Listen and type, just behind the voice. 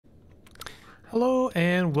Hello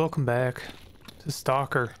and welcome back to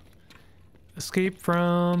Stalker. Escape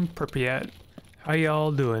from Pripyat. How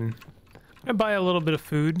y'all doing? I buy a little bit of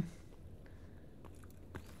food.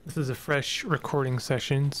 This is a fresh recording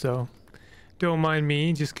session, so don't mind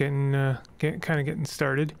me just getting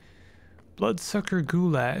started. Bloodsucker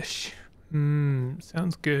goulash.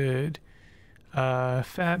 Sounds good.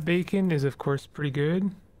 Fat bacon is of course pretty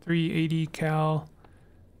good. 380 cal,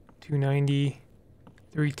 290,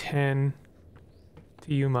 310.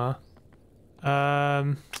 To Yuma.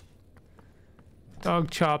 Dog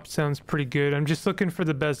chop sounds pretty good. I'm just looking for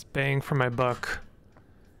the best bang for my buck.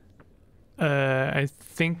 I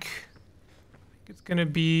think it's gonna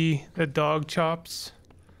be the dog chops.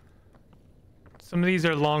 Some of these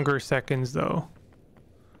are longer seconds though.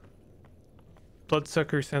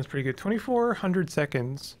 Bloodsucker sounds pretty good. 2400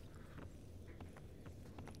 seconds.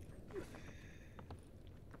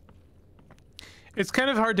 It's kind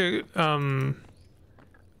of hard to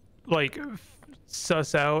like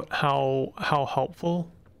suss out how helpful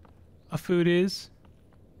a food is.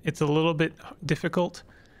 It's a little bit difficult,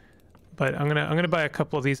 but I'm gonna buy a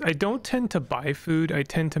couple of these. I don't tend to buy food. I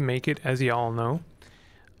tend to make it, as y'all know.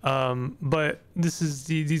 But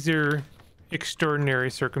these are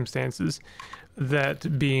extraordinary circumstances.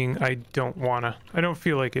 That being, I don't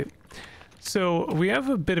feel like it. So we have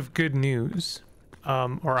a bit of good news,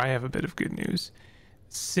 or I have a bit of good news,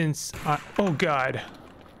 since oh god.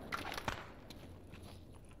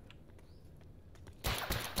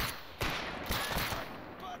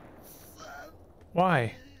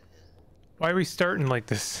 Why are we starting like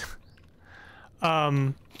this?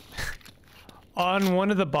 On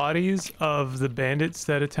one of the bodies of the bandits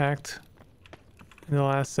that attacked in the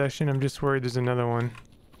last session, I'm just worried there's another one.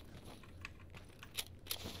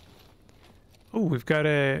 Oh, we've got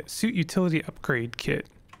a suit utility upgrade kit.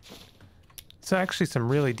 It's actually some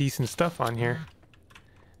really decent stuff on here.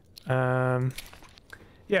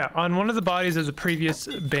 Yeah, on one of the bodies of the previous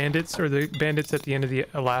bandits, or the bandits at the end of the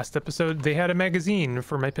last episode, they had a magazine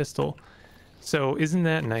for my pistol. So isn't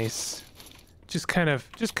that nice? Just kind of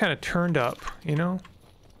turned up, you know?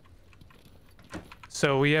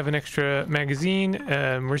 So we have an extra magazine.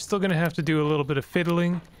 We're still gonna have to do a little bit of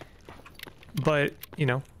fiddling, but you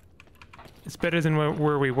know, it's better than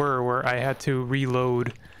where we were, where I had to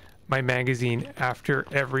reload my magazine after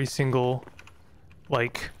every single,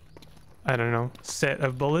 like, I don't know, set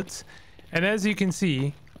of bullets. And as you can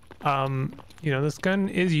see, you know, this gun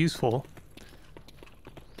is useful.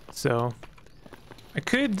 So I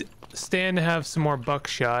could stand to have some more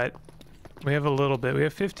buckshot. We have a little bit. We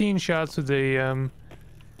have 15 shots with the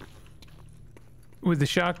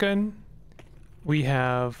shotgun. We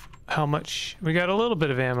have how much? We got a little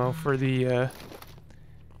bit of ammo for the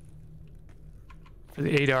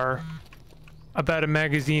ADAR. About a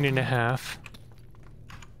magazine and a half.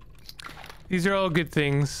 These are all good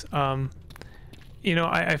things. You know,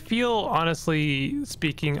 I feel, honestly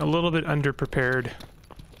speaking, a little bit underprepared.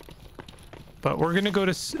 But we're gonna go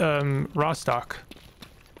to Rostock.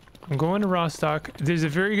 I'm going to Rostock. There's a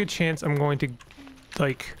very good chance I'm going to,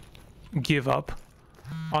 like, give up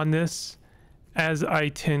on this, as I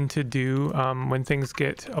tend to do when things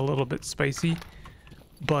get a little bit spicy.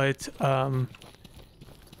 But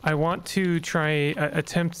I want to try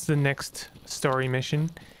attempt the next story mission.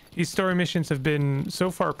 These story missions have been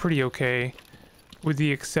so far pretty okay, with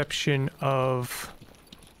the exception of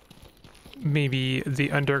maybe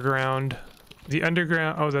the underground. The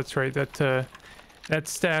underground, oh that's right, that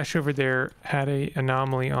stash over there had a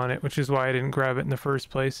anomaly on it, which is why I didn't grab it in the first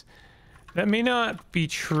place. That may not be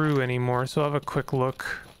true anymore, so I'll have a quick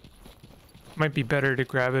look. Might be better to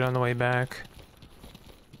grab it on the way back.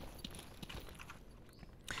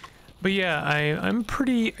 But yeah,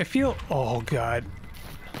 I feel, oh god.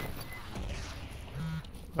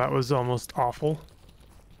 That was almost awful.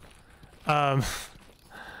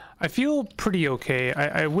 I feel pretty okay.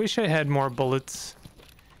 I wish I had more bullets,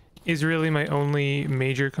 is really my only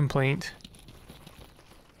major complaint.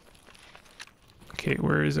 Okay,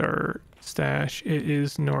 where is our stash? It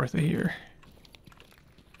is north of here.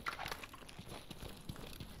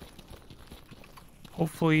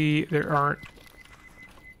 Hopefully there aren't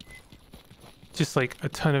just like a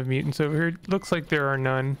ton of mutants over here. Looks like there are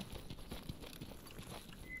none.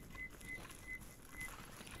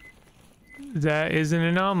 That is an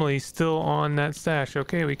anomaly still on that stash.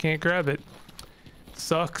 Okay, we can't grab it.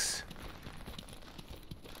 Sucks.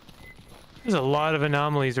 There's a lot of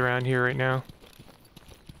anomalies around here right now.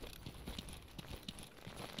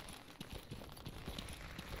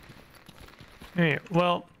 Anyway,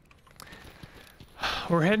 well,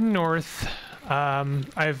 we're heading north.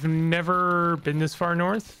 I've never been this far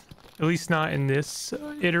north. At least not in this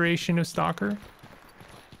iteration of Stalker.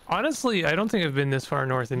 Honestly, I don't think I've been this far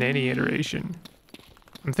north in any iteration.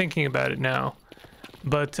 I'm thinking about it now.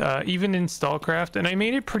 But even in STALKERCRAFT, and I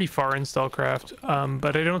made it pretty far in STALKERCRAFT,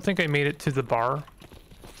 but I don't think I made it to the bar.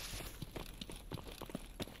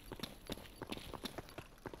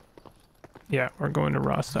 Yeah, we're going to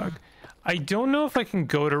Rostock. I don't know if I can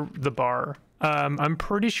go to the bar. I'm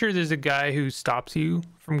pretty sure there's a guy who stops you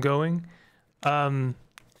from going.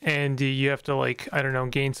 And you have to, like, I don't know,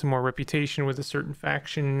 gain some more reputation with a certain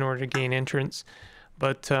faction in order to gain entrance.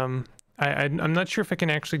 But I'm not sure if I can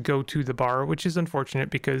actually go to the bar, which is unfortunate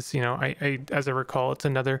because, you know, I as I recall, it's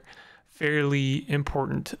another fairly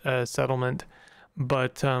important settlement.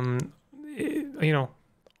 But, you know,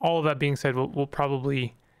 all of that being said, we'll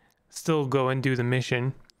probably still go and do the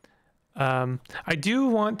mission. I do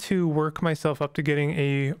want to work myself up to getting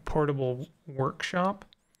a portable workshop.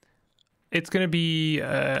 It's going to be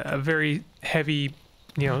a very heavy,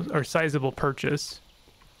 you know, or sizable purchase.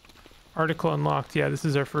 Article unlocked. Yeah, this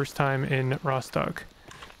is our first time in Rostock.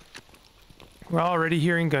 We're already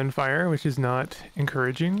hearing gunfire, which is not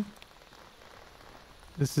encouraging.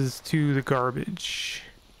 This is to the garbage.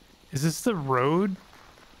 Is this the road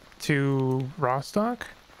to Rostock?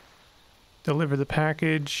 Deliver the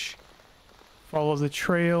package. Follow the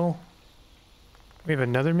trail. We have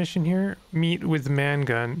another mission here. Meet with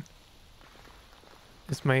Mangun.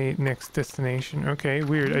 Is my next destination. Okay,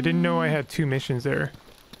 weird. I didn't know I had 2 missions there.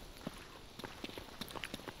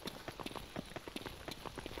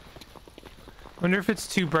 Wonder if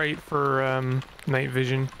it's too bright for night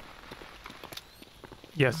vision.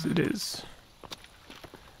 Yes, it is.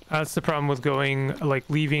 That's the problem with going, like,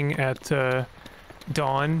 leaving at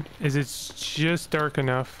dawn, is it's just dark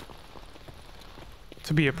enough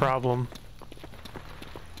to be a problem.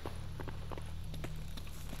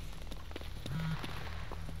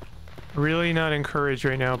 Really not encouraged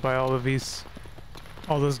right now by all of these,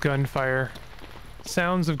 all those gunfire.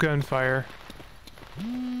 Sounds of gunfire.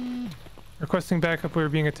 Requesting backup, we were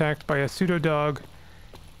being attacked by a pseudo dog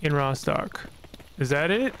in Rostock. Is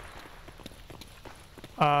that it?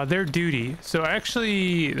 Their duty. So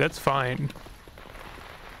actually, that's fine.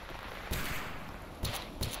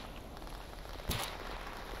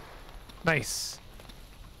 Nice.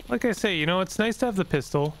 Like I say, you know, it's nice to have the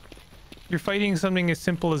pistol. You're fighting something as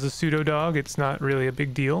simple as a pseudo dog, it's not really a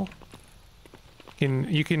big deal.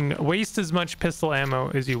 You can waste as much pistol ammo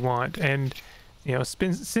as you want, and you know,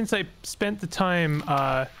 since I spent the time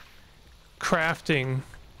crafting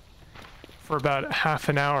for about half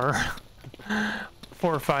an hour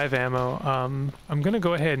 4 or 5 ammo, I'm gonna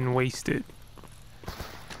go ahead and waste it.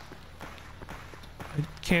 I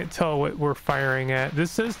can't tell what we're firing at. This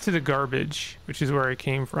says to the garbage, which is where I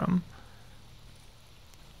came from.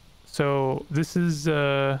 So this is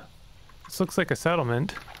this looks like a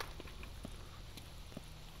settlement.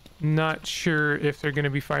 Not sure if they're going to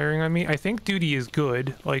be firing on me. I think duty is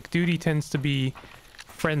good. Like, duty tends to be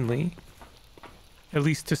friendly, at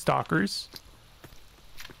least to stalkers.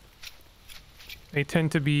 They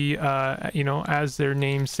tend to be, you know, as their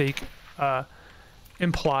namesake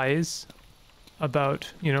implies, about,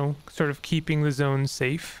 you know, sort of keeping the zone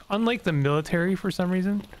safe. Unlike the military for some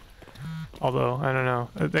reason. Although, I don't know.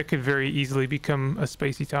 That could very easily become a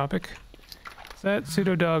spicy topic. Is that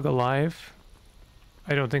pseudo dog alive?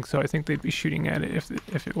 I don't think so. I think they'd be shooting at it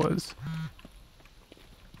if it was.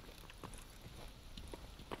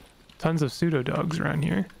 Tons of pseudo dogs around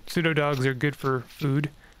here. Pseudo dogs are good for food.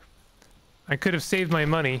 I could have saved my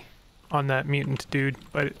money on that mutant dude,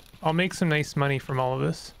 but I'll make some nice money from all of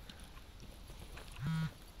this.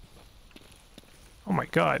 Oh my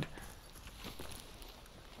god.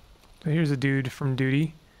 So here's a dude from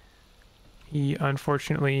duty. He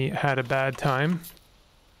unfortunately had a bad time.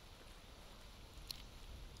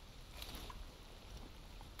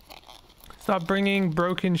 Stop bringing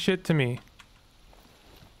broken shit to me.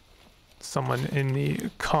 Someone in the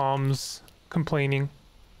comms complaining.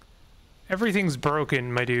 Everything's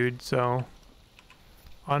broken, my dude, so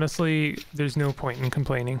honestly, there's no point in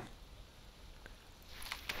complaining.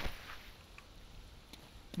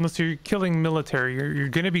 Unless you're killing military, you're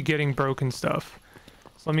gonna be getting broken stuff.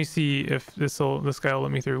 So let me see if this guy will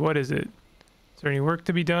let me through. What is it? Is there any work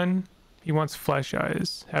to be done? He wants flesh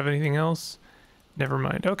eyes. Have anything else? Never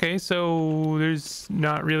mind. Okay, so there's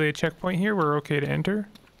not really a checkpoint here. We're okay to enter.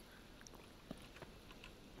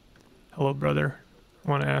 Hello, brother. I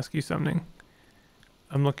want to ask you something.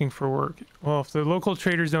 I'm looking for work. Well, if the local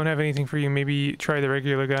traders don't have anything for you, maybe try the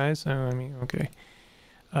regular guys. Oh, I mean, okay.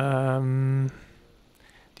 Do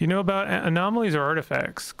you know about anomalies or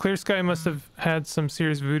artifacts? Clear Sky must have had some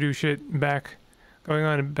serious voodoo shit back going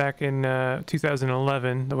on back in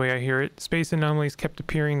 2011, the way I hear it. Space anomalies kept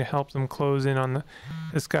appearing to help them close in on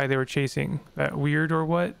this guy they were chasing. That weird or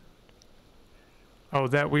what? Oh,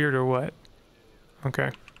 that weird or what?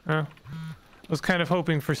 Okay. I was kind of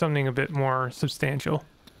hoping for something a bit more substantial.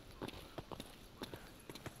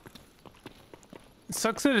 It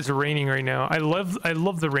sucks that it's raining right now. I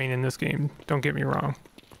love the rain in this game. Don't get me wrong.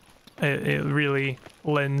 It really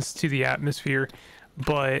lends to the atmosphere,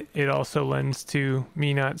 but it also lends to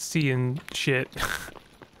me not seeing shit.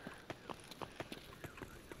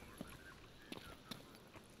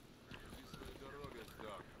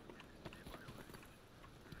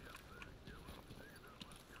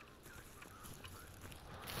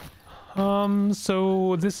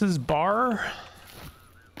 So this is bar.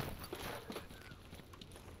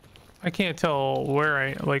 I can't tell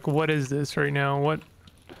where what is this right now? What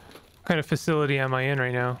kind of facility am I in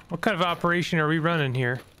right now? What kind of operation are we running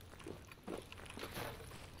here?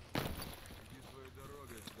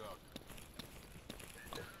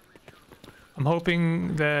 I'm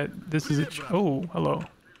hoping that this is oh, hello.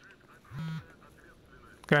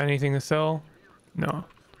 Got anything to sell? No.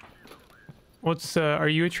 What's, are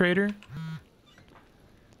you a trader?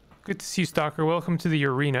 Good to see you, Stalker. Welcome to the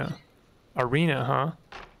arena. Arena,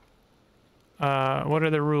 huh? What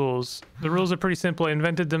are the rules? The rules are pretty simple. I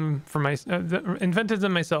invented them for invented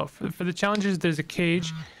them myself. For the challenges, there's a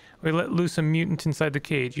cage. We let loose a mutant inside the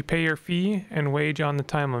cage. You pay your fee and wage on the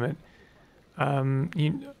time limit.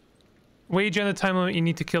 Wage on the time limit, you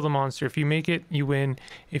need to kill the monster. If you make it, you win.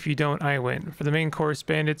 If you don't, I win. For the main course,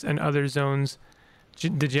 bandits and other zones,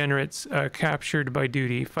 degenerates captured by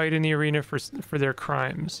duty fight in the arena for their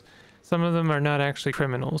crimes. Some of them are not actually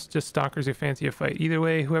criminals, just stalkers who fancy a fight. Either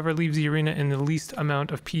way, whoever leaves the arena in the least amount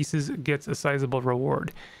of pieces gets a sizable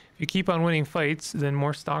reward. If you keep on winning fights, then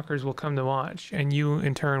more stalkers will come to watch, and you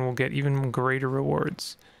in turn will get even greater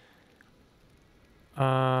rewards.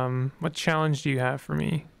 What challenge do you have for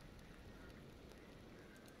me?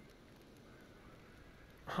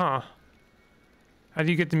 Huh. How do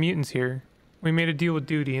you get the mutants here? We made a deal with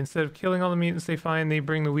Duty. Instead of killing all the mutants they find, they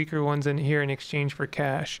bring the weaker ones in here in exchange for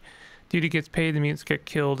cash. Duty gets paid, the mutants get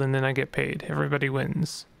killed, and then I get paid. Everybody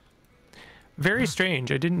wins. Very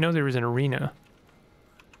strange. I didn't know there was an arena.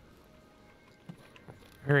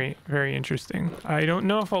 Very, very interesting. I don't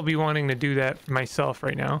know if I'll be wanting to do that for myself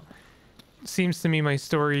right now. Seems to me my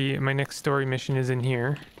next story mission is in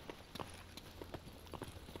here.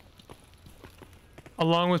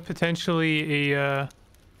 Along with potentially a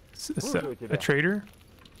trader.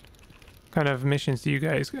 What kind of missions do you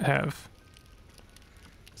guys have?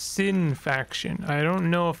 Sin faction. I don't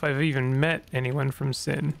know if I've even met anyone from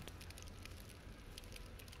Sin.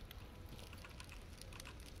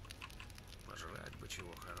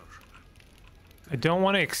 I don't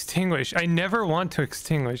want to extinguish. I never want to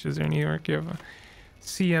extinguish. Is there any work you have?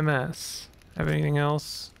 CMS. Have anything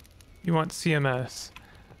else? You want CMS?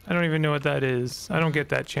 I don't even know what that is. I don't get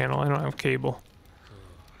that channel. I don't have cable.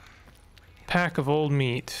 Pack of old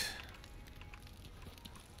meat.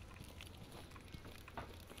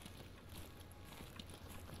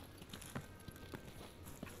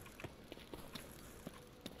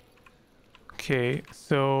 Okay,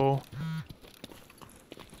 so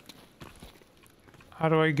how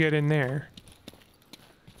do I get in there?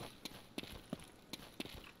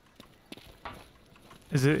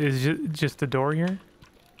 Is it just the door here?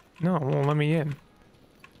 No, it won't let me in.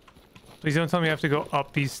 Please don't tell me I have to go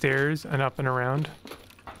up these stairs and up and around.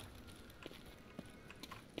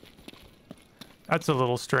 That's a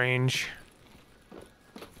little strange.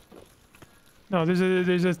 No, there's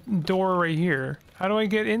a door right here. How do I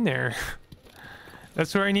get in there?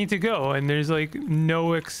 That's where I need to go, and there's like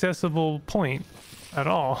no accessible point at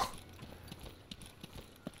all.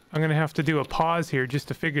 I'm gonna have to do a pause here just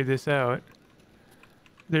to figure this out.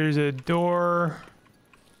 There's a door.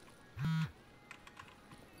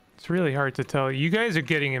 It's really hard to tell. You guys are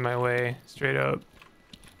getting in my way, straight up.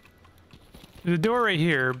 There's a door right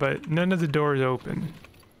here, but none of the doors open.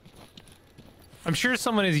 I'm sure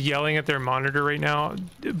someone is yelling at their monitor right now.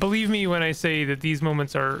 Believe me when I say that these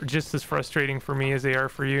moments are just as frustrating for me as they are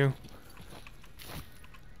for you.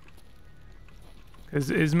 Because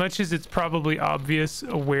as much as it's probably obvious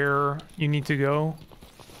where you need to go,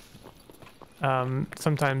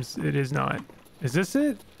 sometimes it is not. Is this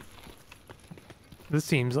it? This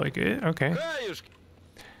seems like it. Okay.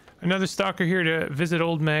 Another stalker here to visit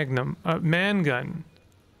old Mangun.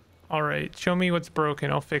 All right, show me what's broken.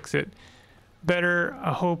 I'll fix it. Better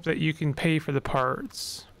hope that you can pay for the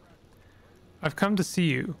parts. I've come to see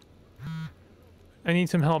you. I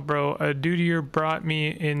need some help, bro. A dutier brought me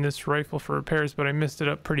in this rifle for repairs, but I messed it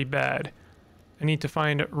up pretty bad. I need to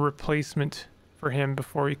find a replacement for him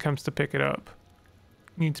before he comes to pick it up.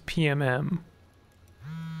 Needs PMM.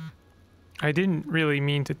 I didn't really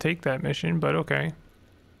mean to take that mission, but okay.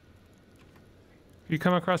 If you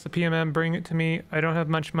come across the PMM, bring it to me. I don't have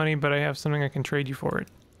much money, but I have something I can trade you for it.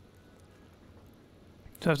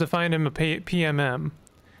 So I have to find him a PMM.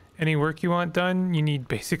 Any work you want done, you need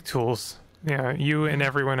basic tools. Yeah, you and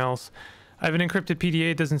everyone else. I have an encrypted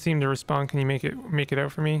PDA. It doesn't seem to respond. Can you make it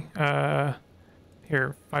out for me?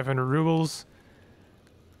 Here, 500 rubles.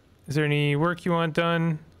 Is there any work you want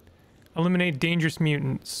done? Eliminate dangerous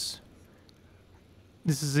mutants.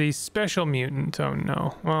 This is a special mutant. Oh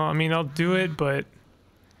no. Well, I mean, I'll do it, but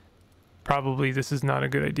probably this is not a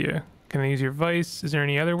good idea. Can I use your vice? Is there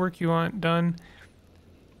any other work you want done?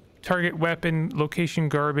 Target weapon, location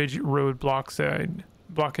garbage, road blockade,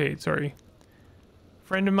 sorry.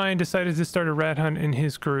 Friend of mine decided to start a rat hunt in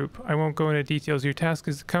his group. I won't go into details. Your task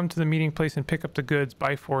is to come to the meeting place and pick up the goods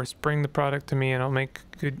by force. Bring the product to me and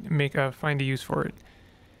I'll find a use for it.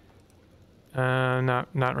 Not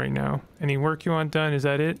right now. Any work you want done? Is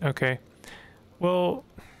that it? Okay. Well,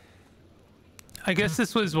 I guess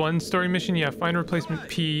this was one story mission. Yeah, find replacement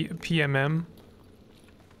PMM.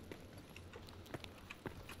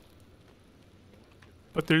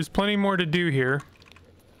 But there's plenty more to do here.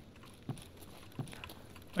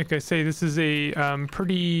 Like I say, this is a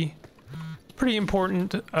pretty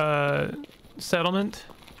important settlement.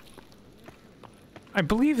 I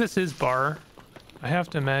believe this is Bar. I have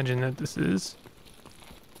to imagine that this is.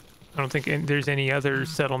 I don't think there's any other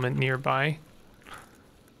settlement nearby.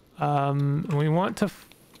 We want to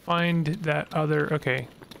find that other. Okay,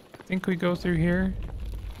 I think we go through here.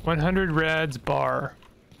 100 Rads Bar.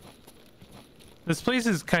 This place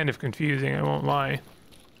is kind of confusing, I won't lie.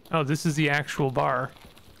 Oh, this is the actual bar.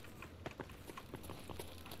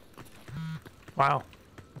 Wow.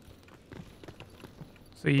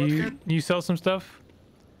 So you sell some stuff?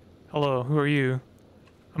 Hello, who are you?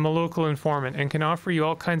 I'm a local informant and can offer you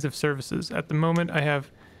all kinds of services. At the moment, I have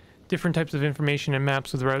different types of information and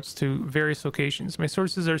maps with routes to various locations. My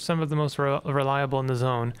sources are some of the most reliable in the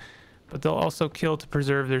zone, but they'll also kill to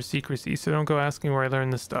preserve their secrecy, so don't go asking where I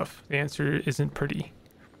learned this stuff. The answer isn't pretty.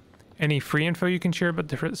 Any free info you can share about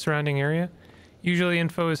the surrounding area? Usually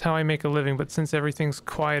info is how I make a living, but since everything's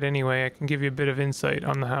quiet anyway, I can give you a bit of insight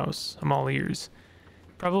on the house. I'm all ears.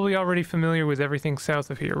 Probably already familiar with everything south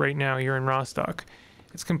of here. Right now, you're in Rostock.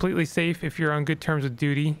 It's completely safe if you're on good terms with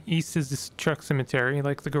duty. East is the truck cemetery,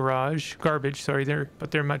 like the garbage, sorry,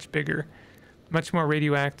 but they're much bigger. Much more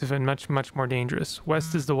radioactive and much more dangerous.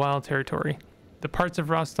 West is the wild territory. The parts of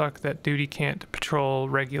Rostock that duty can't patrol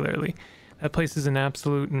regularly. That place is an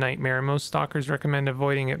absolute nightmare. Most stalkers recommend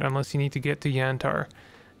avoiding it unless you need to get to Yantar.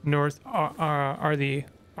 North are the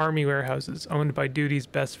army warehouses, owned by duty's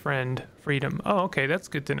best friend, Freedom. Oh, okay, that's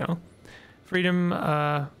good to know. Freedom,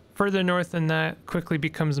 further north than that, quickly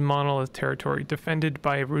becomes monolith territory, defended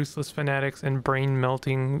by ruthless fanatics and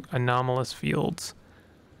brain-melting anomalous fields.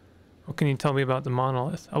 What can you tell me about the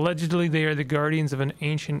monolith? Allegedly, they are the guardians of an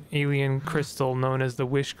ancient alien crystal known as the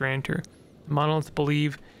Wish Granter. The monoliths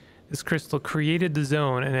believe this crystal created the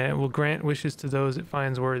zone and it will grant wishes to those it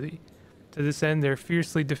finds worthy. To this end,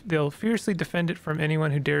 they'll fiercely defend it from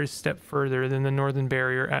anyone who dares step further than the northern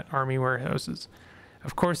barrier at army warehouses.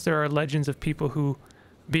 Of course, there are legends of people who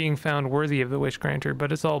being found worthy of the Wish Granter,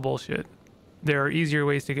 but it's all bullshit. There are easier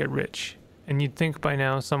ways to get rich. And you'd think by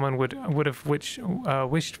now someone would have wished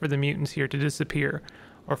for the mutants here to disappear,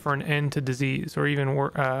 or for an end to disease, or even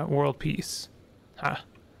world peace. Ha.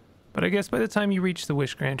 But I guess by the time you reach the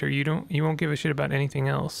Wish Granter, you won't give a shit about anything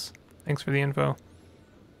else. Thanks for the info.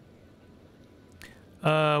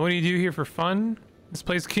 What do you do here for fun? This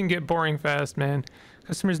place can get boring fast, man.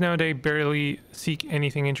 Customers nowadays barely seek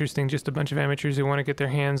anything interesting, just a bunch of amateurs who want to get their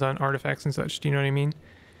hands on artifacts and such. Do you know what I mean?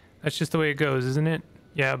 That's just the way it goes, isn't it?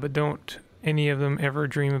 Yeah, but don't any of them ever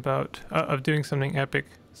dream about of doing something epic,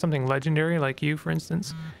 something legendary, like you, for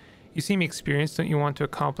instance? You seem experienced. Don't you want to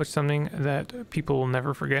accomplish something that people will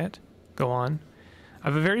never forget? Go on. I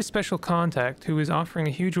have a very special contact who is offering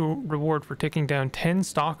a huge reward for taking down 10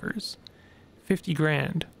 stalkers. 50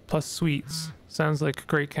 grand, plus sweets. Sounds like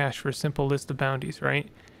great cash for a simple list of bounties, right?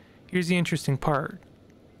 Here's the interesting part.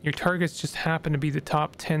 Your targets just happen to be the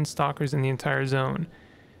top 10 stalkers in the entire zone.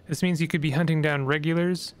 This means you could be hunting down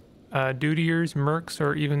regulars, dutiers, mercs,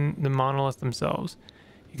 or even the monolith themselves.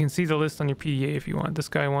 You can see the list on your PDA if you want. This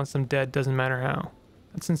guy wants them dead, doesn't matter how.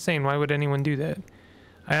 That's insane. Why would anyone do that?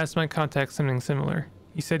 I asked my contact something similar.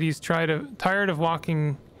 He said he's tired of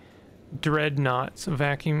walking dreadnoughts,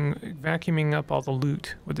 vacuuming up all the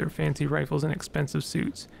loot with their fancy rifles and expensive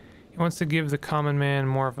suits. He wants to give the common man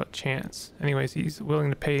more of a chance. Anyways, he's willing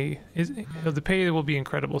to pay. The pay will be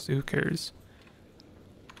incredible, so who cares?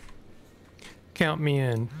 Count me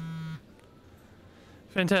in.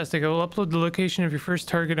 Fantastic. I will upload the location of your first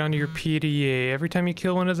target onto your PDA. Every time you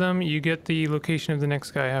kill one of them, you get the location of the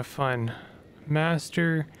next guy. Have fun.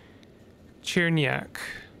 Master Cherniak.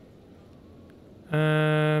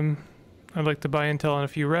 I'd like to buy intel on a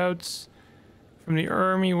few routes. From the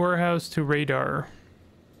army warehouse to radar.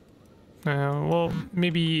 Well,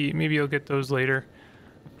 maybe I'll get those later.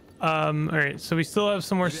 Alright, so we still have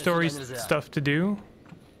some more story stuff to do.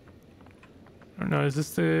 I don't know, is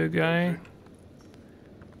this the guy?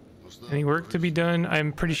 Any work to be done?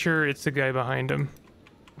 I'm pretty sure it's the guy behind him.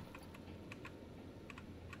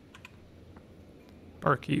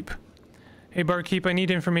 Barkeep. Hey Barkeep, I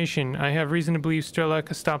need information. I have reason to believe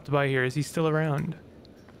Strelok stopped by here. Is he still around?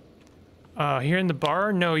 Here in the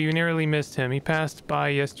bar? No, you narrowly missed him. He passed by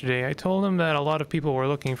yesterday. I told him that a lot of people were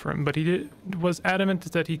looking for him, but he was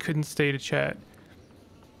adamant that he couldn't stay to chat.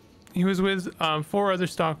 He was with 4 other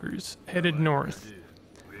stalkers, headed north.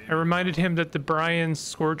 I reminded him that the Brian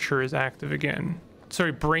Scorcher is active again.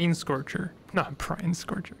 Sorry, Brain Scorcher, not Brian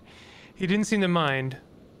Scorcher. He didn't seem to mind.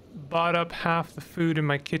 Bought up half the food in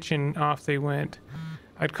my kitchen, off they went.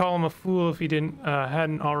 I'd call him a fool if he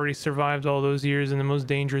hadn't already survived all those years in the most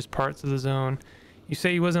dangerous parts of the zone. You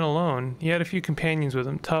say he wasn't alone. He had a few companions with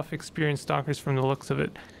him, tough, experienced stalkers from the looks of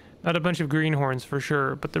it. Not a bunch of greenhorns for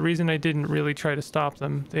sure, but the reason I didn't really try to stop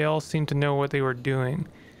them, they all seemed to know what they were doing.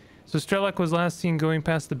 So Strelok was last seen going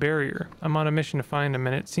past the barrier. I'm on a mission to find him,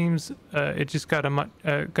 and it seems it just got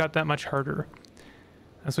that much harder.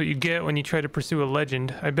 That's what you get when you try to pursue a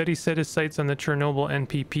legend. I bet he set his sights on the Chernobyl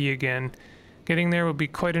NPP again. Getting there would be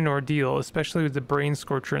quite an ordeal, especially with the Brain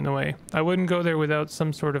Scorcher in the way. I wouldn't go there without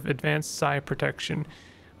some sort of advanced psi protection.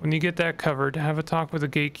 When you get that covered, have a talk with the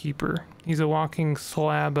gatekeeper. He's a walking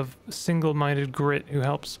slab of single-minded grit who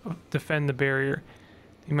helps defend the barrier.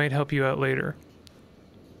 He might help you out later.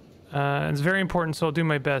 It's very important, so I'll do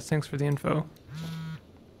my best. Thanks for the info.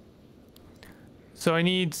 So I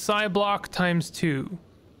need psi block ×2.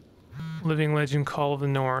 Living Legend Call of the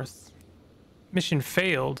North. Mission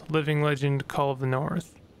failed. Living Legend Call of the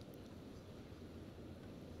North.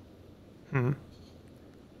 Can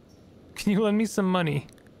you lend me some money?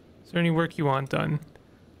 Is there any work you want done?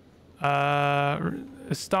 A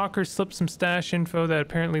stalker slipped some stash info that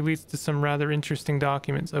apparently leads to some rather interesting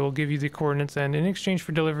documents. I will give you the coordinates, and in exchange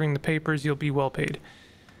for delivering the papers, you'll be well paid.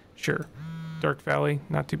 Sure. Dark Valley,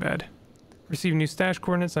 not too bad. Receive new stash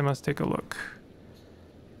coordinates, I must take a look.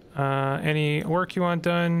 Any work you want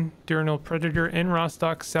done? Diurnal Predator in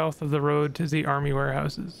Rostock, south of the road to the army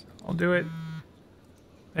warehouses. I'll do it.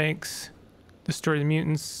 Thanks. Destroy the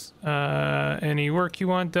mutants. Any work you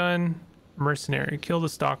want done? Mercenary. Kill the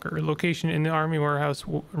stalker. Location in the army warehouse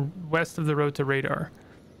west of the road to radar.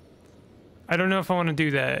 I don't know if I want to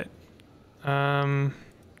do that.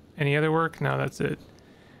 Any other work? No, that's it.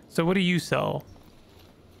 So what do you sell?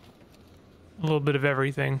 A little bit of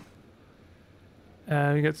everything.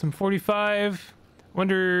 We got some 45.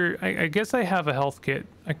 Wonder, I guess I have a health kit.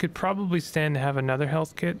 I could probably stand to have another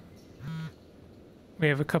health kit. We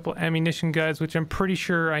have a couple ammunition guides, which I'm pretty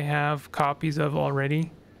sure I have copies of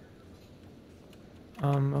already.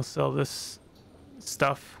 I'll sell this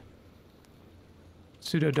stuff.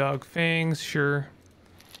 Pseudo dog fangs, sure.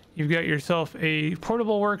 You've got yourself a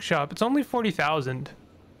portable workshop. It's only 40,000.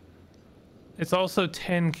 It's also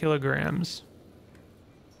 10 kilograms.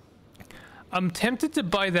 I'm tempted to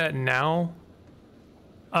buy that now.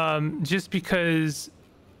 Just because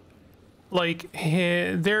like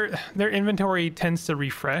their inventory tends to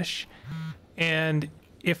refresh, and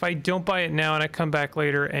if I don't buy it now and I come back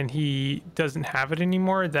later and he doesn't have it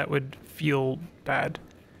anymore, that would feel bad.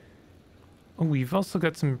 Oh, we've also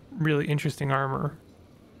got some really interesting armor.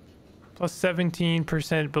 Plus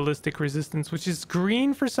 17% ballistic resistance, which is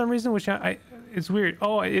green for some reason, which it's weird.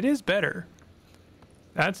 Oh, it is better.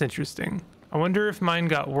 That's interesting. I wonder if mine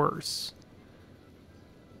got worse.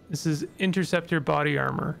 This is interceptor body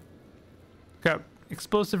armor. Got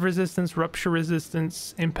explosive resistance, rupture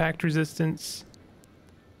resistance, impact resistance,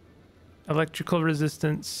 electrical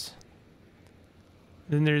resistance.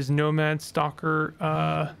 Then there's Nomad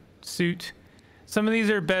Stalker suit. Some of these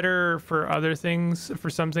are better for other things, for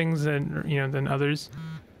some things than others.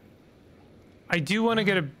 I do want to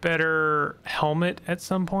get a better helmet at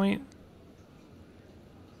some point.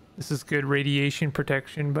 This is good radiation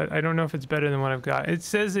protection, but I don't know if it's better than what I've got. It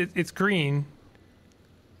says it's green.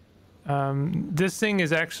 This thing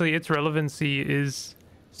is actually, its relevancy is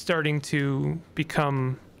starting to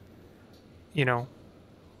become,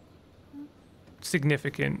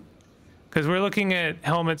 significant. because we're looking at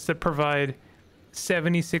helmets that provide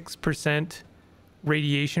 76%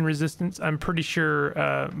 radiation resistance. I'm pretty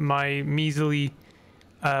sure my measly,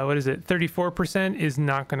 what is it, 34% is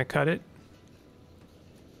not going to cut it.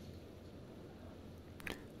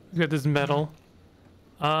 We got this metal.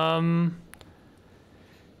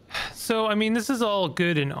 So, I mean, this is all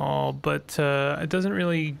good and all, but it doesn't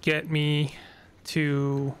really get me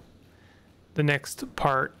to the next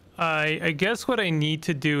part. I guess what I need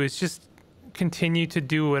to do is just continue to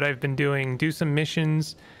do what I've been doing. Do some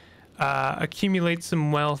missions, accumulate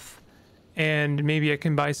some wealth, and maybe I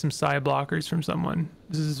can buy some psi blockers from someone.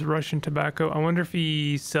 This is Russian tobacco. I wonder if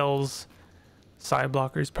he sells psi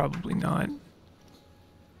blockers. Probably not.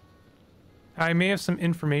 I may have some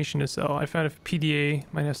information to sell. I found a PDA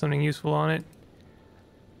might have something useful on it.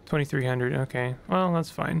 2300. Okay, well,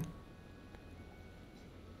 that's fine.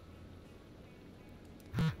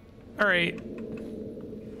 All right,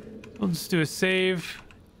 we'll just do a save.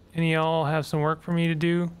 Any y'all have some work for me to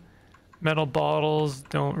do? Metal bottles,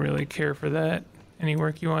 don't really care for that. Any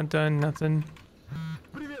work you want done? Nothing.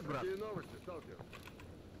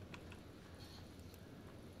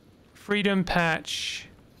 Freedom patch.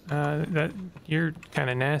 That you're kind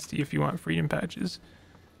of nasty if you want freedom patches.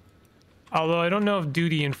 Although I don't know if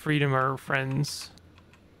duty and freedom are friends.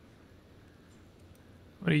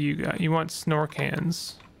 What do you got? You want snork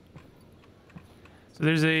hands. So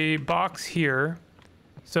there's a box here.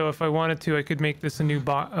 So if I wanted to, I could make this a new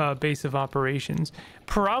base of operations.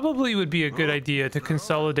 Probably would be a good idea to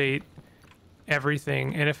consolidate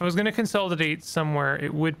everything. And if I was going to consolidate somewhere,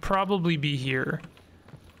 it would probably be here.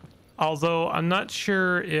 Although I'm not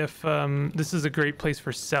sure if this is a great place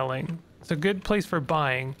for selling. It's a good place for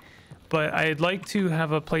buying, but I'd like to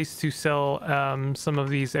have a place to sell some of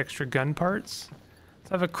these extra gun parts. Let's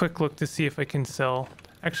have a quick look to see if I can sell.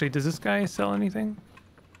 Actually, does this guy sell anything?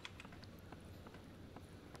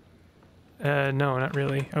 No, not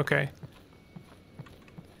really. Okay.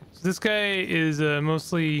 So this guy is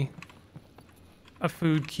mostly a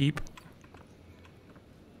food keep.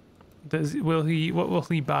 What will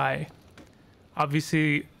he buy?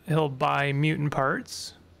 Obviously, he'll buy mutant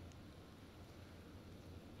parts,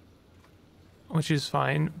 which is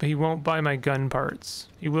fine, but he won't buy my gun parts.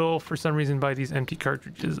 He will, for some reason, buy these empty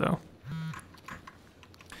cartridges, though.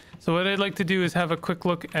 So what I'd like to do is have a quick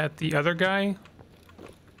look at the other guy.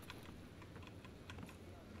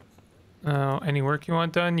 Any work you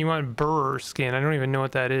want done? You want Burr skin. I don't even know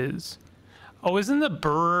what that is. Oh, isn't the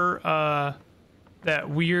Burr, that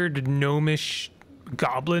weird gnomish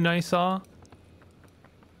goblin I saw?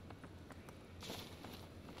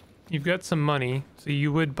 You've got some money, so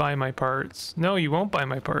you would buy my parts. No, you won't buy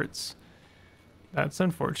my parts. That's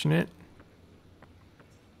unfortunate.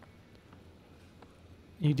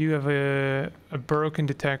 You do have a broken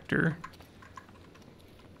detector.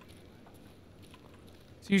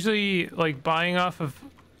 It's usually, like, buying off of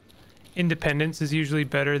independents is usually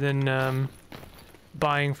better than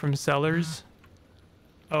buying from sellers.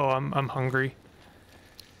 Oh, I'm hungry.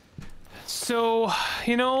 So,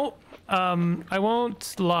 you know, I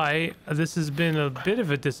won't lie, this has been a bit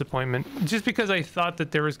of a disappointment, just because I thought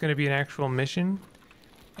that there was going to be an actual mission,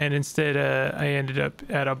 and instead I ended up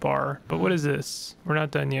at a bar. But what is this? We're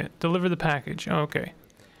not done yet. Deliver the package. Oh, okay.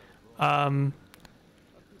 So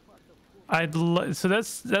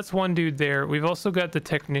that's one dude there. We've also got the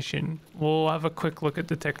technician. We'll have a quick look at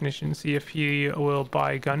the technician, see if he will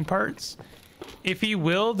buy gun parts. If he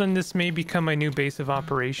will, then this may become my new base of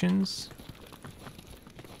operations.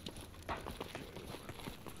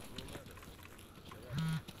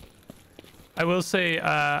 I will say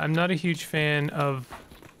I'm not a huge fan of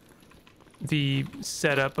the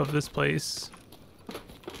setup of this place.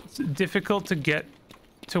 It's difficult to get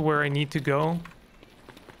to where I need to go.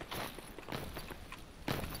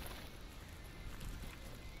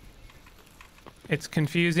 It's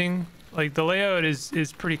confusing. Like, the layout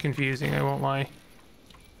is pretty confusing, I won't lie.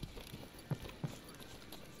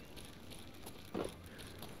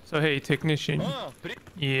 So hey, technician.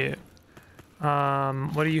 Yeah.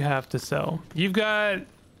 What do you have to sell? You've got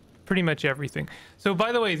pretty much everything. So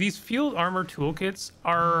by the way, these field armor toolkits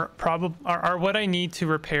are what I need to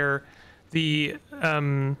repair the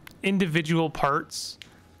individual parts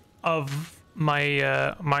of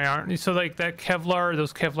my my arm. So like that Kevlar,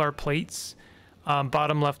 those Kevlar plates,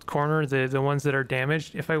 bottom left corner, the ones that are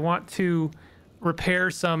damaged. If I want to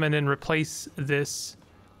repair some and then replace this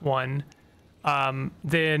one,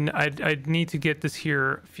 then I'd need to get this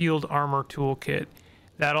here field armor toolkit.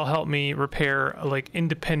 That'll help me repair like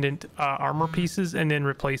independent armor pieces and then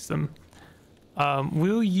replace them.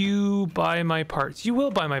 Will you buy my parts? You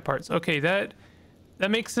will buy my parts. Okay, That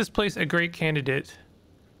makes this place a great candidate.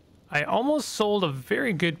 I almost sold a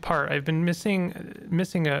very good part. I've been missing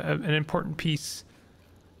an important piece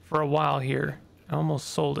for a while here. I almost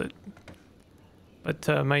sold it.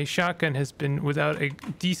 But my shotgun has been without a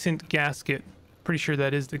decent gasket. Pretty sure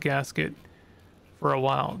that is the gasket for a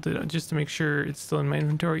while. Just to make sure it's still in my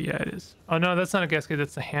inventory. Yeah, it is. Oh no, that's not a gasket.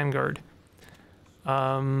 That's a handguard.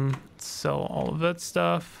 Sell all of that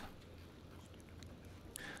stuff.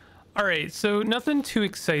 All right, so nothing too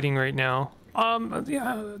exciting right now.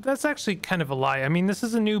 Yeah, that's actually kind of a lie. I mean, this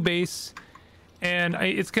is a new base, and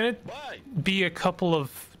it's gonna be a couple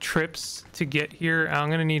of trips to get here. I'm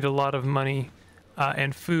gonna need a lot of money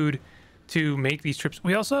and food to make these trips.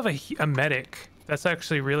 We also have a medic. That's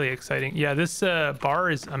actually really exciting. Yeah, this bar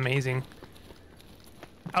is amazing.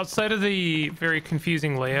 Outside of the very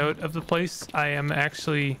confusing layout of the place, I am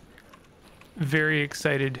actually very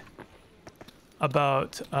excited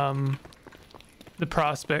about the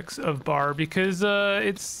prospects of bar, because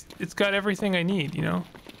it's got everything I need, you know.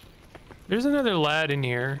 There's another lad in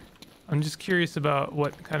here. I'm just curious about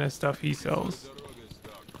what kind of stuff he sells,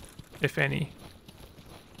 if any.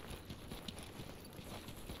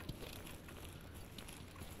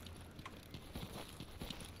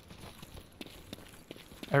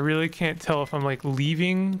 I really can't tell if I'm like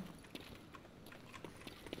leaving.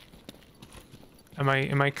 Am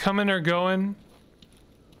I coming or going?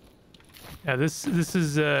 Yeah, this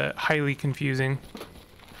is highly confusing.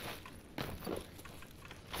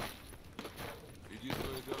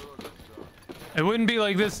 It wouldn't be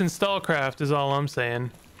like this in STALKER is all I'm saying.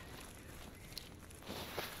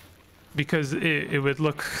 Because it would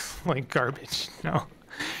look like garbage.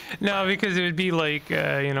 No, because it would be like,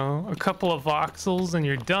 you know, a couple of voxels and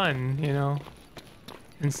you're done, you know.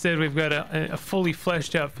 Instead, we've got a fully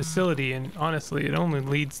fleshed out facility, and honestly, it only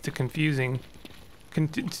leads to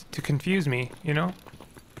to confuse me, you know.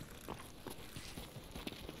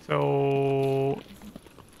 So,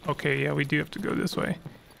 okay, yeah, we do have to go this way.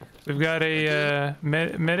 We've got a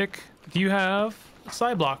medic. Do you have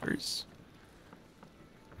side blockers?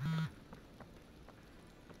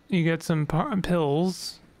 You got some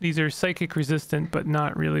pills. These are psychic resistant, but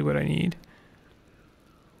not really what I need.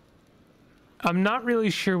 I'm not really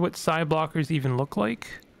sure what side blockers even look like.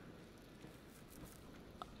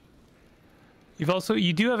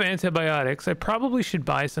 You do have antibiotics. I probably should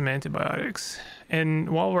buy some antibiotics. And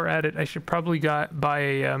while we're at it, I should probably buy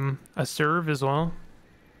a serve as well.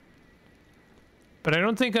 But I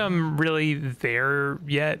don't think I'm really there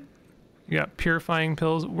yet. You got purifying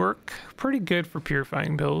pills. Work pretty good for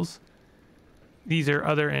purifying pills. These are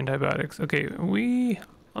other antibiotics. Okay, I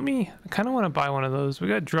kind of want to buy one of those. We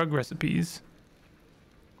got drug recipes.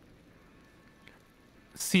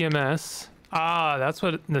 CMS. Ah, that's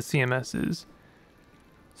what the CMS is.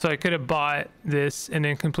 So I could have bought this and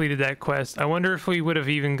then completed that quest. I wonder if we would have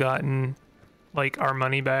even gotten like our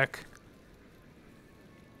money back.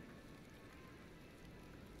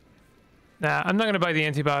 Nah, I'm not going to buy the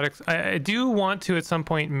antibiotics. I do want to at some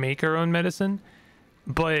point make our own medicine,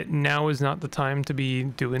 but now is not the time to be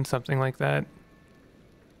doing something like that.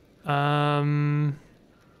 I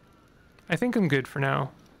think I'm good for now.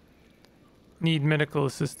 Need medical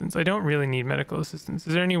assistance. I don't really need medical assistance.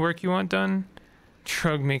 Is there any work you want done?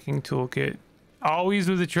 Drug making toolkit. Always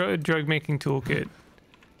with a drug making toolkit.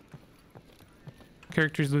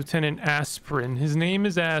 Character's Lieutenant Aspirin. His name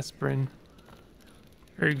is Aspirin.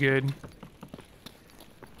 Very good.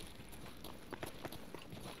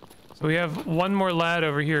 So we have one more lad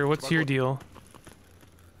over here. What's your deal?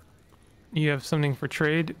 You have something for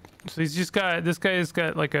trade? So he's just got, this guy has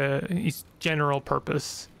got like he's general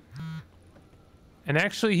purpose. And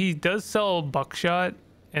actually he does sell buckshot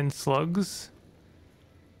and slugs.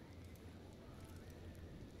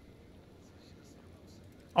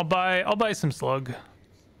 I'll buy some slug.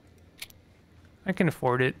 I can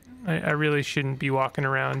afford it. I really shouldn't be walking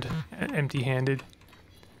around empty-handed.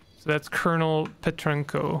 So that's Colonel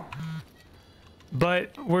Petrenko.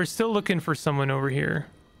 But we're still looking for someone over here.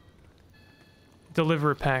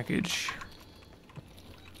 Deliver a package.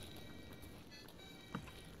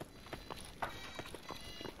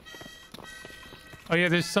 Oh yeah,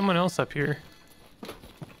 there's someone else up here.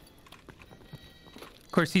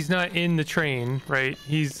 Of course, he's not in the train, right?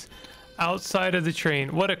 He's outside of the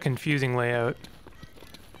train. What a confusing layout.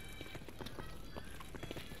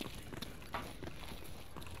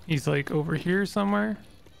 He's like over here somewhere.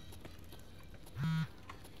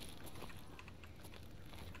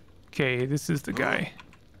 Okay, this is the guy.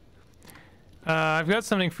 I've got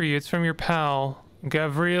something for you. It's from your pal,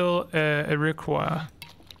 Gabriel Eriqua.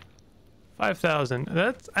 5,000.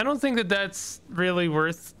 I don't think that's really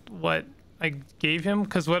worth what I gave him,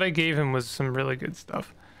 because what I gave him was some really good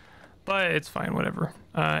stuff. But it's fine, whatever.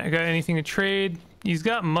 I got anything to trade? He's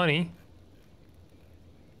got money.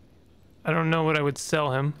 I don't know what I would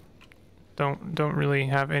sell him. Don't really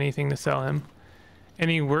have anything to sell him.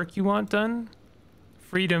 Any work you want done?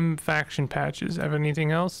 Freedom faction patches. Have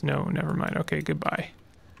anything else? No, never mind. Okay, goodbye.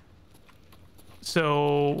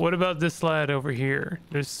 So what about this lad over here?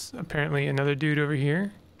 There's apparently another dude over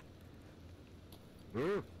here.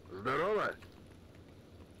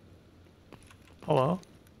 Hello?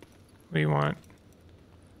 What do you want?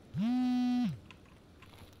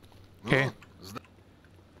 Okay.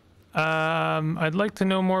 I'd like to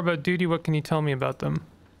know more about duty. What can you tell me about them?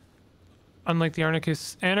 Unlike the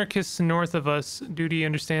anarchists north of us, duty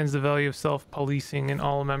understands the value of self-policing, and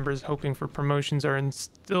all members hoping for promotions are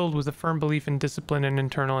instilled with a firm belief in discipline and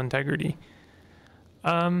internal integrity.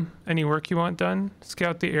 Any work you want done?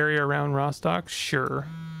 Scout the area around Rostock? Sure.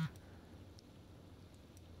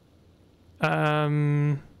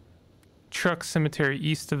 Truck Cemetery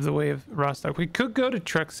east of the way of Rostock. We could go to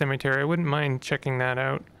Truck Cemetery. I wouldn't mind checking that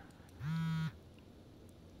out.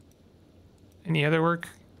 Any other work?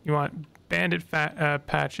 You want bandit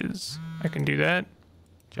patches? I can do that.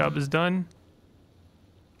 Job is done.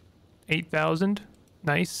 8,000.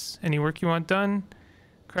 Nice. Any work you want done?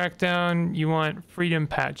 Crackdown. You want freedom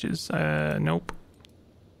patches? Nope.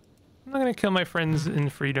 I'm not gonna kill my friends in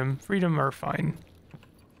freedom. Freedom are fine.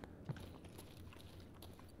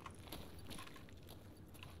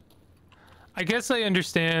 I guess I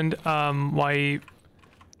understand why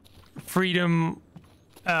freedom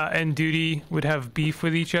and duty would have beef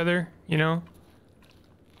with each other, you know?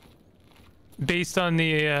 Based on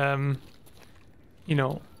the, you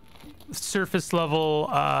know, surface level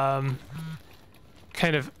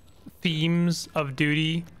kind of themes of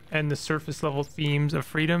duty and the surface level themes of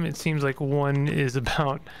freedom, it seems like one is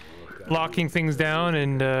about locking things down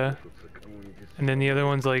and then the other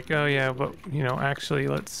one's like, oh yeah, but you know, actually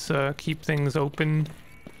let's keep things open.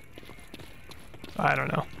 I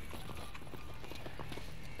don't know.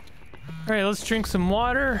 All right, let's drink some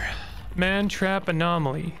water. Man trap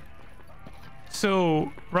anomaly.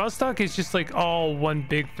 So Rostock is just like all one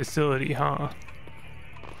big facility, huh?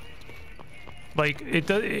 Like it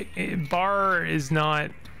does. Bar is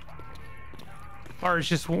not. Bar is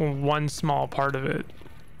just one small part of it.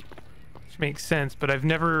 Which makes sense, but I've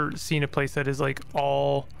never seen a place that is like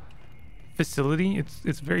all facility.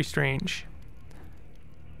 It's very strange.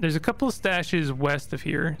 There's a couple of stashes west of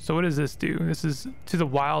here. So what does this do? This is to the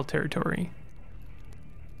wild territory.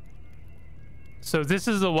 So this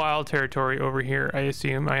is the wild territory over here, I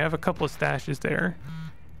assume. I have a couple of stashes there.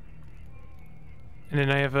 And then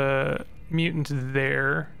I have a mutant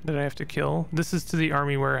there that I have to kill. This is to the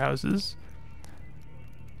army warehouses.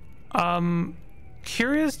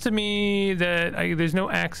 Curious to me that there's no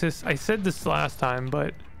access. I said this last time,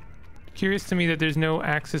 but curious to me that there's no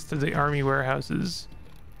access to the army warehouses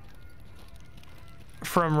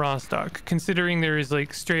from Rostock, considering there is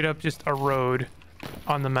like straight up just a road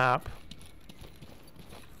on the map.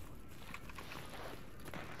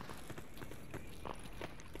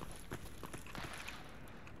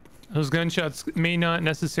 Those gunshots may not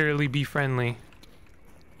necessarily be friendly.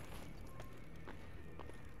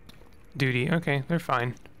 Duty, okay, they're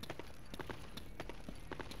fine.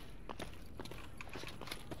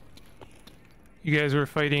 You guys were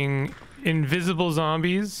fighting invisible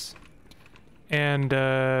zombies and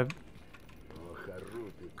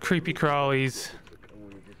creepy crawlies.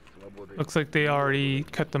 Looks like they already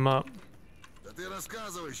cut them up.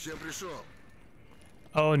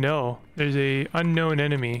 Oh no, there's a unknown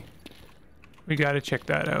enemy. We gotta check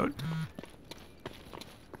that out.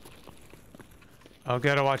 Oh,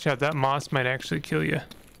 gotta watch out. That moss might actually kill you.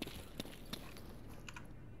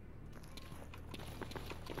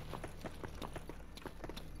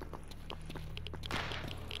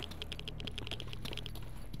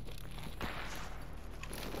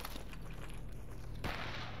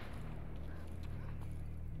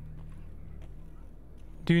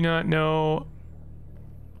 Do not know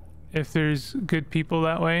if there's good people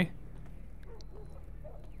that way.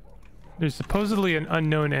 There's supposedly an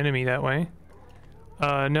unknown enemy that way.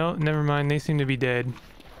 No, never mind. They seem to be dead.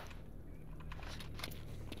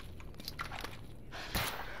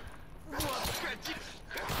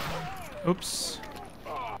 Oops.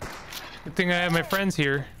 Good thing I have my friends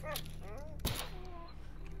here.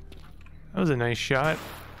 That was a nice shot.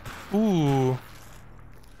 Ooh.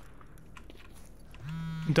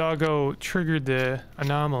 Doggo triggered the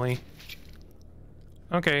anomaly.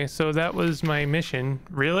 Okay, so that was my mission.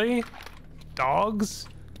 Really? Dogs?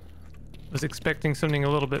 Was expecting something a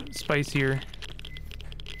little bit spicier.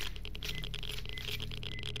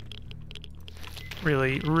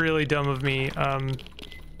 Really, really dumb of me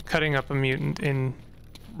cutting up a mutant in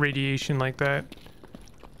radiation like that.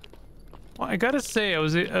 Well, I gotta say, I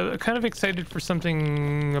was kind of excited for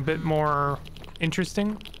something a bit more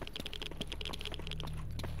interesting.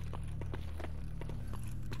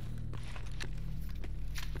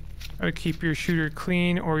 Gotta keep your shooter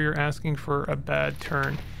clean or you're asking for a bad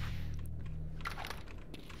turn.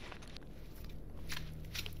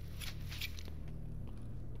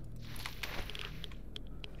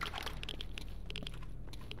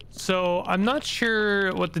 So I'm not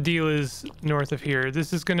sure what the deal is north of here.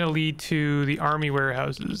 This is going to lead to the army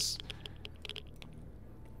warehouses.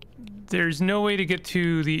 There's no way to get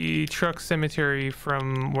to the truck cemetery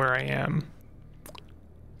from where I am.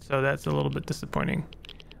 So that's a little bit disappointing.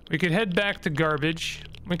 We could head back to garbage.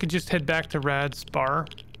 We could just head back to Rad's bar.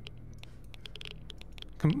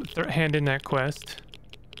 Hand in that quest.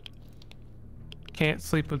 Can't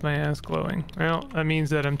sleep with my ass glowing. Well, that means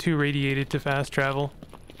that I'm too radiated to fast travel.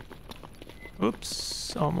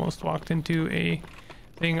 Oops, almost walked into a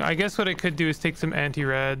thing. I guess what I could do is take some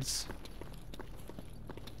anti-rads.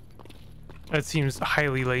 That seems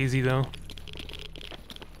highly lazy though.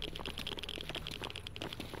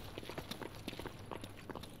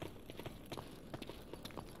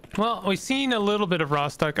 Well, we've seen a little bit of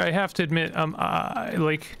Rostock. I have to admit, I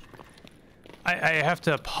have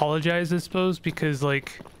to apologize, I suppose, because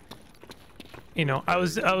like, you know, I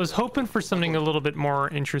was hoping for something a little bit more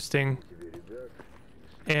interesting.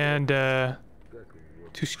 And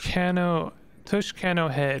Tushkano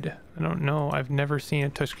head. I don't know. I've never seen a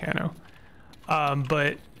Tushkano.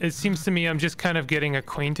 But it seems to me I'm just kind of getting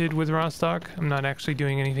acquainted with Rostock. I'm not actually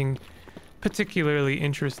doing anything particularly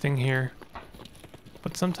interesting here.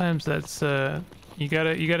 But sometimes that's you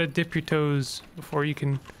gotta dip your toes before you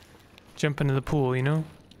can jump into the pool, you know?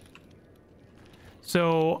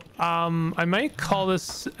 So I might call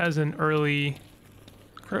this as an early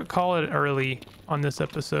on this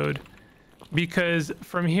episode, because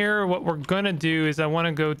from here what we're gonna do is I want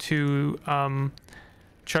to go to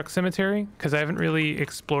Truck Cemetery, because I haven't really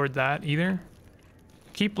explored that either.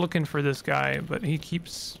 Keep looking for this guy, but he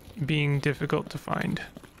keeps being difficult to find.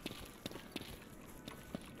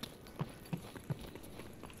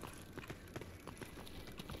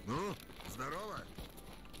 Здорово.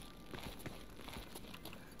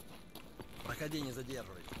 Проходи, не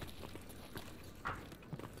задерживай.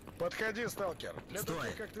 Подходи, сталкер.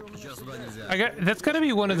 Стой. Сейчас сюда нельзя. That's gotta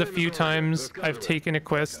be one of the few times I've taken a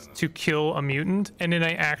quest to kill a mutant, and then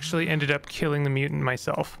I actually ended up killing the mutant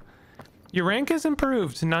myself. Your rank has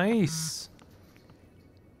improved. Nice.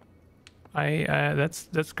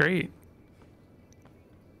 That's great.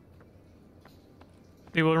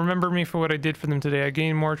 They will remember me for what I did for them today. I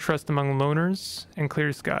gained more trust among loners and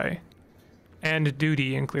Clear Sky. And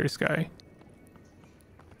duty in Clear Sky.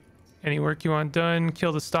 Any work you want done?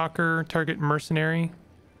 Kill the stalker, target mercenary.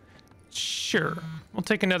 Sure. We'll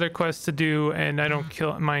take another quest to do, and I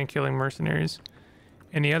don't mind killing mercenaries.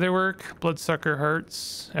 Any other work? Bloodsucker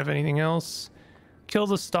hearts. Have anything else? Kill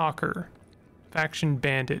the stalker. Faction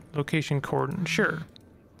bandit. Location cordon. Sure.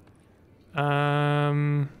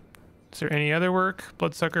 Is there any other work?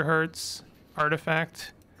 Bloodsucker hearts.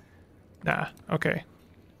 Artifact. Nah. Okay.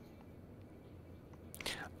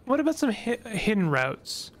 What about some hidden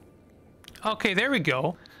routes? Okay, there we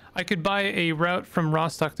go. I could buy a route from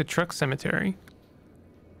Rostock to Truck Cemetery.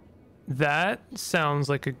 That sounds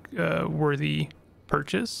like a worthy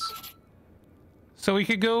purchase. So we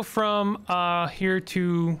could go from here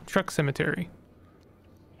to Truck Cemetery.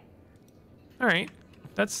 All right,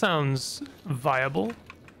 that sounds viable.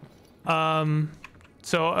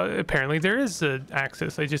 So apparently there is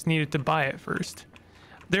access. I just needed to buy it first.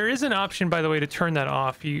 There is an option, by the way, to turn that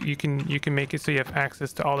off. You can make it so you have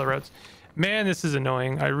access to all the routes. Man, this is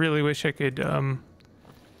annoying. I really wish I could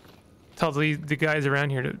tell the guys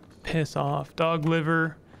around here to piss off. Dog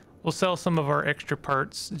liver. We'll sell some of our extra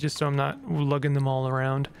parts just so I'm not lugging them all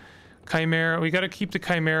around. Chimera. We got to keep the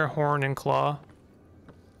Chimera horn and claw.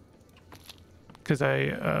 Because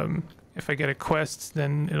if I get a quest,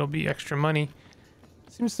 then it'll be extra money.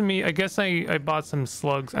 Seems to me, I guess I bought some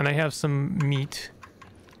slugs and I have some meat,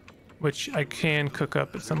 which I can cook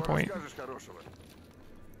up at some point.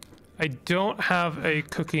 I don't have a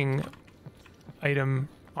cooking item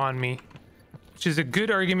on me, which is a good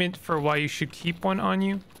argument for why you should keep one on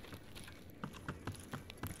you.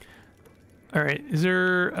 All right, is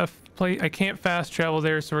there a place? I can't fast travel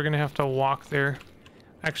there, so we're gonna have to walk there.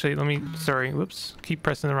 Actually, sorry, whoops, keep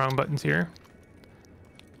pressing the wrong buttons here.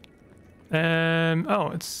 Oh,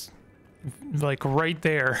 it's like right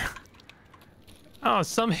there. Oh,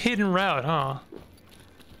 some hidden route, huh?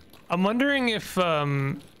 I'm wondering if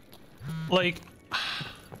like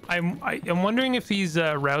I'm wondering if these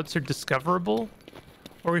routes are discoverable,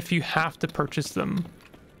 or if you have to purchase them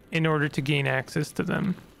in order to gain access to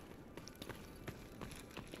them.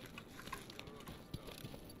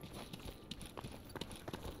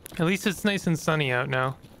 At least it's nice and sunny out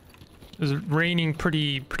now. It was raining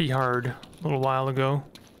pretty hard a little while ago.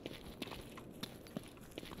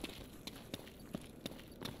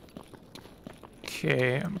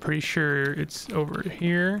 Okay, I'm pretty sure it's over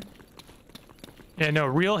here. Yeah, no,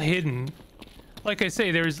 real hidden. Like I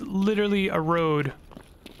say, there's literally a road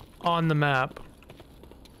on the map.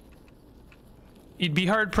 You'd be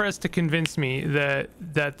hard pressed to convince me that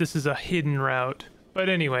this is a hidden route. But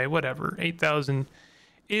anyway, whatever. 8,000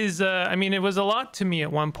 is I mean, it was a lot to me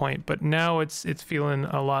at one point, but now it's feeling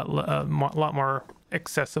a lot more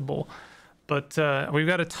accessible. But we've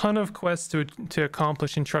got a ton of quests to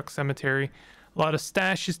accomplish in Truck Cemetery. A lot of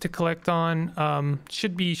stashes to collect on.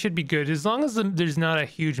 Should be good, as long as there's not a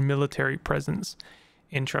huge military presence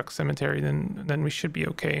in Truck Cemetery. Then we should be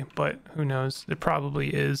okay. But who knows? There probably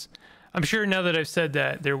is. I'm sure now that I've said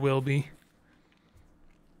that, there will be.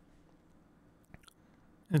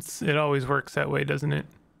 It always works that way, doesn't it?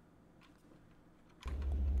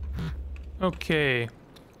 Okay.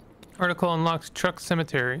 Article unlocks Truck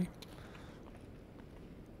Cemetery.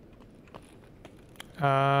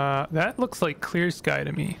 That looks like clear sky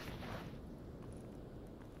to me.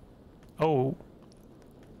 Oh.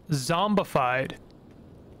 Zombified.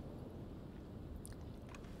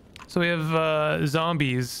 So we have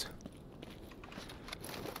zombies.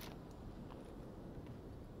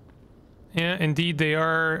 Yeah, indeed they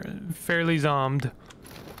are fairly zombed.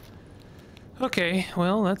 Okay,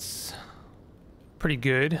 well that's pretty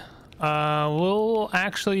good. We'll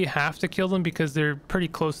actually have to kill them because they're pretty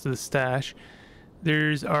close to the stash.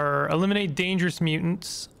 There's our eliminate dangerous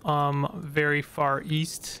mutants very far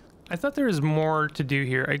east. I thought there was more to do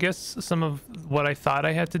here. I guess some of what I thought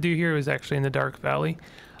I had to do here was actually in the Dark Valley.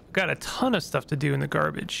 I've got a ton of stuff to do in the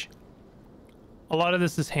garbage. A lot of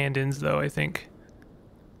this is hand-ins though, I think.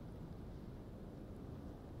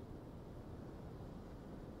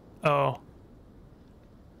 Oh.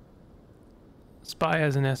 Spy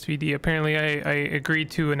has an SVD. Apparently I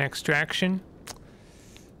agreed to an extraction.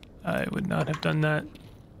 I would not have done that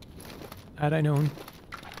had I known.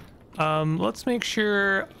 Let's make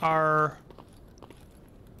sure our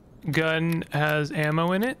gun has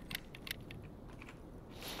ammo in it.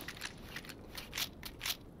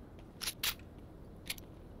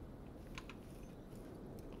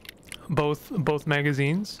 Both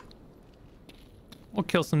magazines. We'll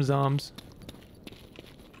kill some zombs.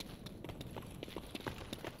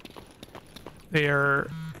 They are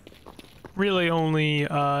really only, you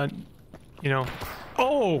know...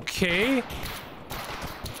 Okay!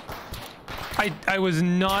 I was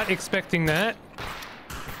not expecting that.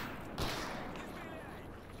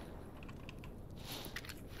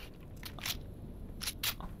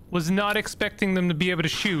 Was not expecting them to be able to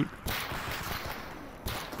shoot.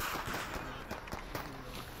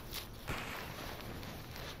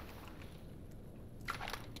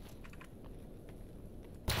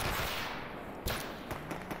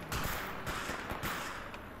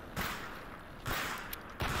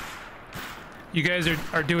 You guys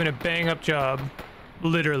are doing a bang-up job,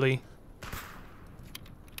 literally.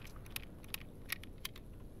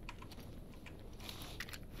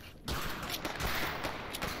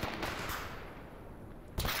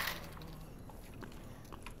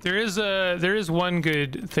 There is one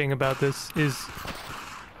good thing about this is,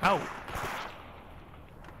 ow.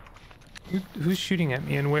 Who's shooting at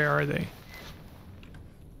me and where are they?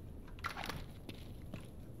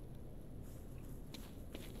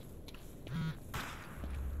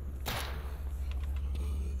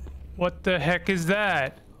 What the heck is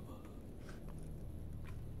that?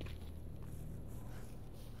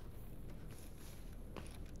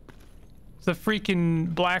 It's a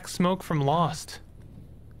freaking black smoke from Lost.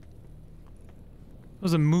 It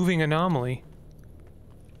was a moving anomaly.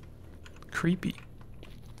 Creepy.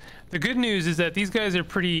 The good news is that these guys are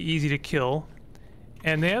pretty easy to kill,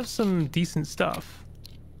 and they have some decent stuff.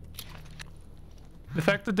 The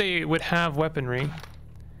fact that they would have weaponry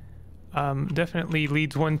definitely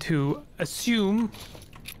leads one to assume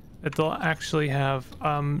that they'll actually have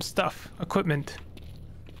stuff, equipment.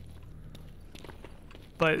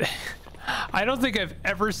 But I don't think I've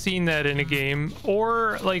ever seen that in a game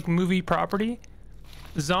or like movie property.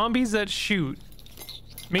 Zombies that shoot.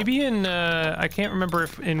 Maybe in I can't remember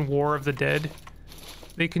if in War of the Dead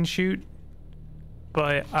they can shoot,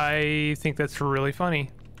 but I think that's really funny.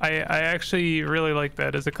 I actually really like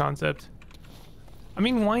that as a concept. I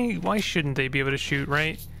mean, why shouldn't they be able to shoot,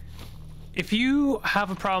 right? If you have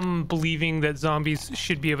a problem believing that zombies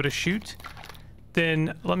should be able to shoot,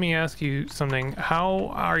 then let me ask you something. How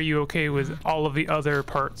are you okay with all of the other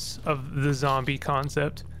parts of the zombie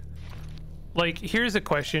concept? Like, here's a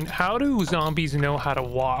question. How do zombies know how to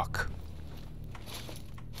walk?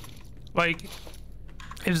 Like,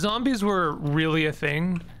 if zombies were really a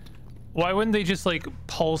thing, why wouldn't they just, like,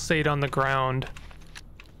 pulsate on the ground?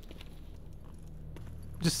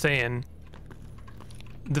 Just saying.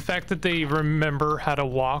 The fact that they remember how to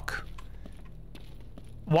walk.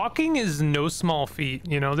 Walking is no small feat,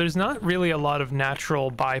 you know? There's not really a lot of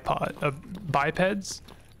natural bipeds.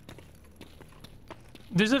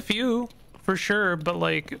 There's a few, for sure, but,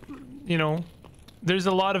 like, you know, there's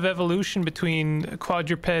a lot of evolution between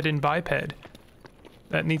quadruped and biped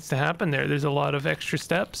that needs to happen there. There's a lot of extra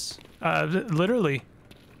steps, literally.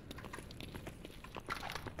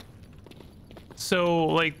 So,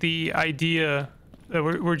 like, the idea that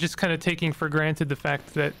we're just kind of taking for granted the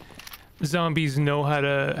fact that zombies know how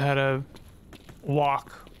to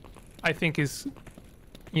walk, I think is,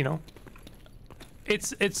 you know,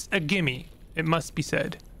 it's a gimme. It must be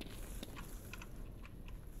said.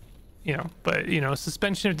 You know, but, you know,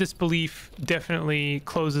 suspension of disbelief definitely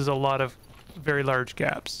closes a lot of very large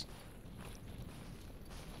gaps.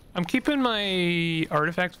 I'm keeping my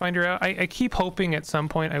artifact finder out. I keep hoping at some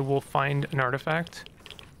point I will find an artifact.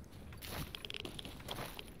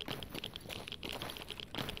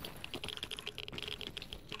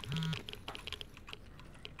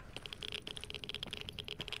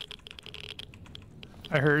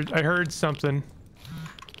 I heard something.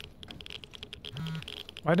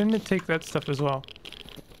 Why didn't it take that stuff as well?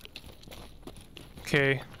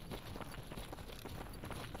 Okay.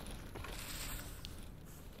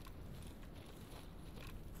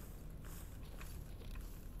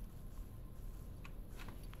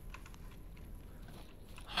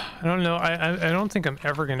 I don't know. I don't think I'm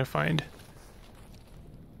ever gonna find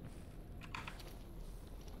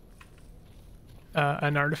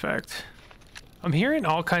an artifact. I'm hearing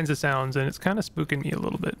all kinds of sounds and it's kind of spooking me a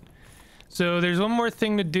little bit. So there's one more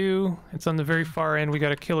thing to do. It's on the very far end. We got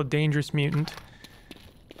to kill a dangerous mutant.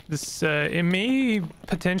 This it may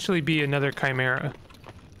potentially be another chimera.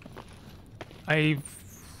 I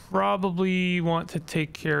probably want to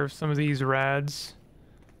take care of some of these rads.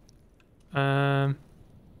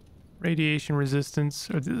 Radiation resistance.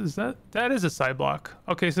 Or is that is a psi block.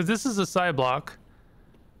 Okay, so this is a psi block.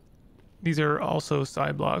 These are also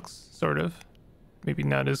psi blocks, sort of. Maybe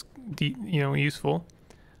not as useful.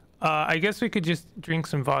 I guess we could just drink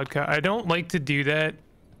some vodka. I don't like to do that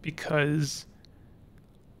because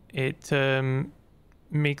it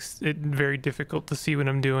makes it very difficult to see what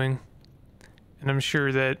I'm doing. And I'm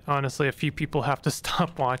sure that, honestly, a few people have to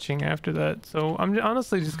stop watching after that. So I'm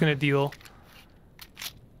honestly just going to deal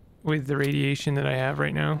with the radiation that I have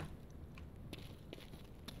right now.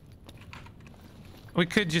 We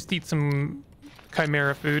could just eat some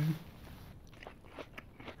chimera food.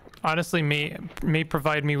 Honestly, may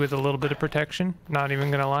provide me with a little bit of protection, not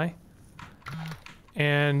even gonna lie.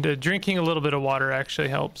 And drinking a little bit of water actually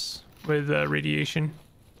helps with radiation.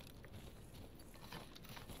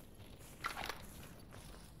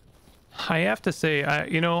 I have to say,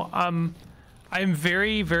 I'm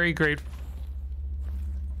very, very grateful.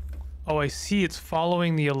 Oh, I see, it's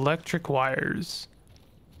following the electric wires.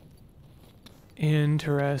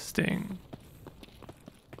 Interesting.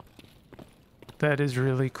 That is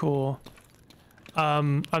really cool.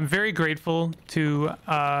 I'm very grateful to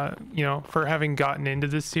for having gotten into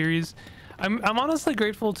this series. I'm honestly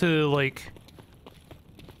grateful to, like,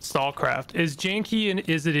 STALKER. As janky and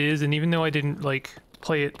as it is, and even though I didn't, like,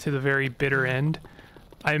 play it to the very bitter end,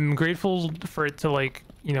 I'm grateful for it to, like,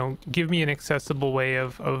 give me an accessible way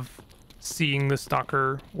of seeing the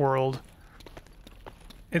Stalker world.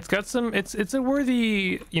 It's got some, it's a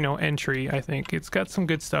worthy, entry, I think. It's got some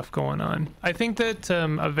good stuff going on. I think that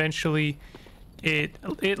eventually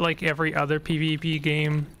it like every other PvP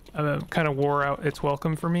game kind of wore out its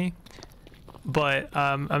welcome for me. But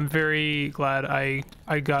I'm very glad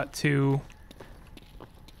I got to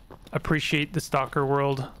appreciate the Stalker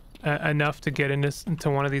world enough to get into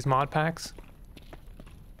one of these mod packs.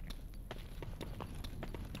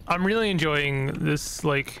 I'm really enjoying this,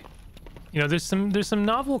 like, there's some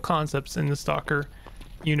novel concepts in the Stalker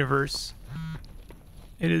universe.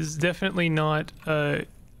 It is definitely not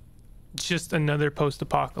just another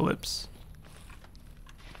post-apocalypse.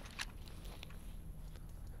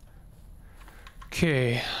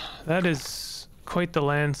 Okay, that is quite the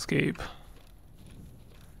landscape.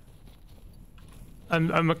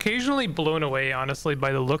 I'm occasionally blown away, honestly,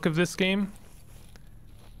 by the look of this game.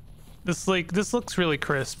 This looks really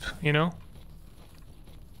crisp, you know?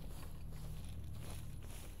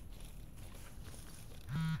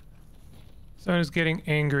 Someone is getting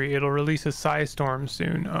angry. It'll release a psi storm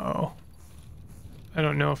soon. Uh-oh. I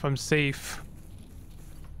don't know if I'm safe.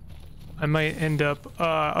 I might end up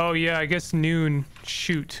oh yeah, I guess noon.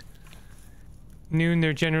 Shoot. Noon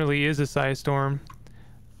there generally is a psi storm.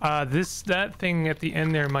 That thing at the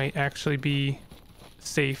end there might actually be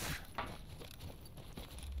safe.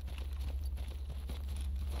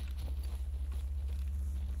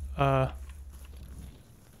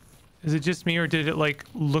 Is it just me or did it like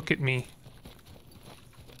look at me?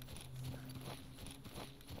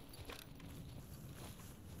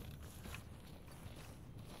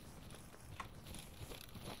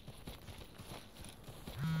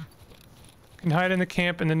 Can hide in the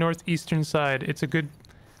camp in the northeastern side. It's a good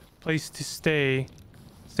place to stay,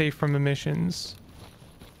 safe from emissions.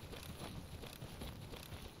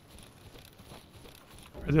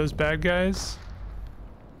 Are those bad guys?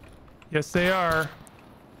 Yes, they are.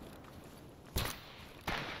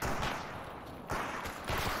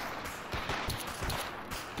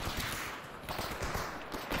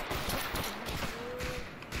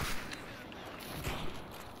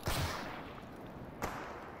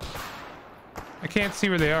 I can't see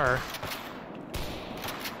where they are.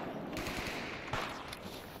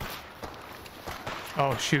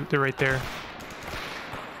 Oh shoot, they're right there.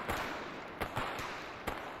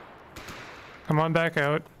 Come on back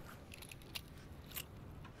out.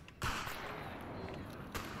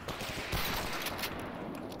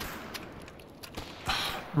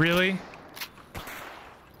 Really?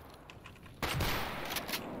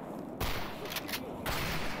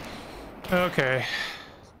 Okay.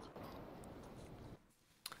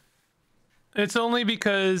 It's only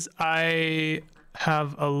because I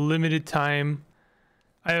have a limited time.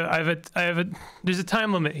 There's a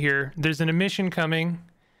time limit here. There's an emission coming,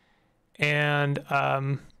 and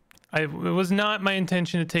it was not my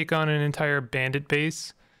intention to take on an entire bandit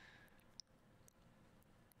base,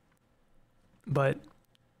 but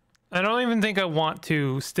I don't even think I want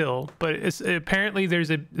to still. But apparently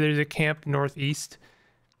there's a camp northeast,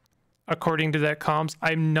 according to that comms.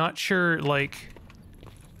 I'm not sure, like.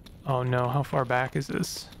 Oh no, how far back is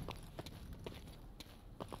this?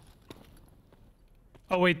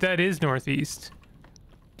 Oh wait, that is northeast.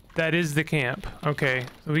 That is the camp. Okay,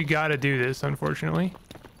 so we gotta do this, unfortunately.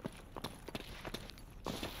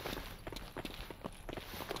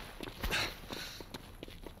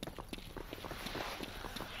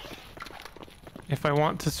 If I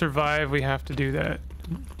want to survive, we have to do that.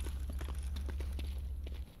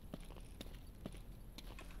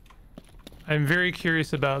 I'm very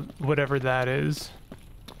curious about whatever that is.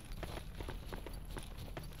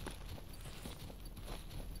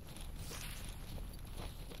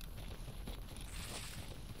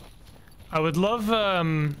 I would love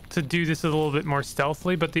to do this a little bit more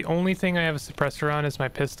stealthily, but the only thing I have a suppressor on is my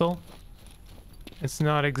pistol. It's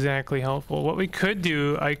not exactly helpful. What we could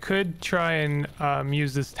do, I could try and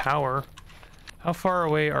use this tower. How far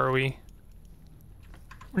away are we?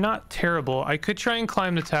 We're not terrible. I could try and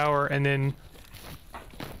climb the tower and then...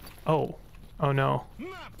 Oh. Oh no.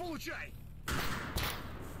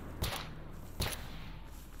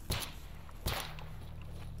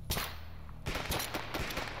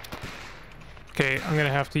 Okay, I'm gonna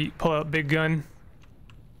have to pull out big gun.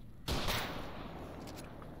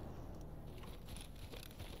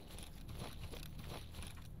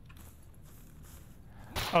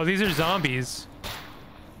 Oh, these are zombies.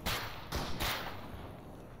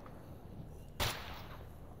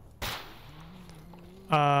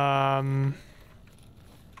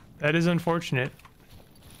 That is unfortunate.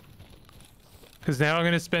 Because now I'm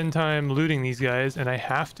going to spend time looting these guys, and I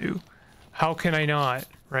have to. How can I not,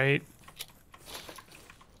 right?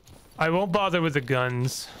 I won't bother with the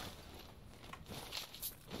guns.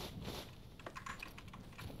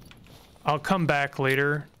 I'll come back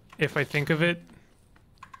later if I think of it.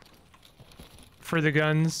 For the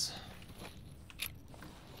guns.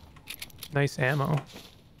 Nice ammo.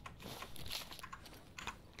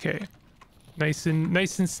 Okay. Nice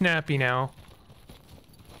and snappy now.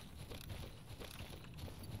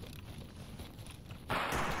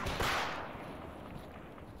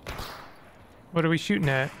 What are we shooting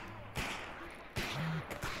at?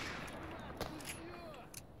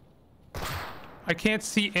 I can't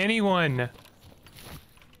see anyone.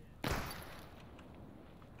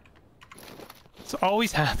 This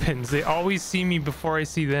always happens. They always see me before I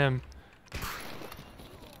see them.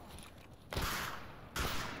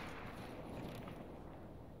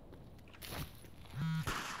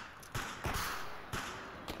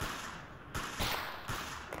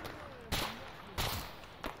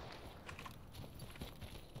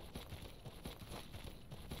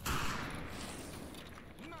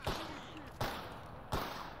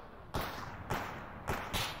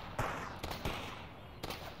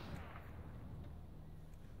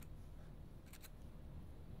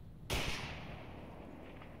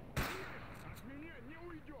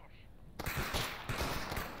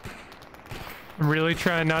 I'm really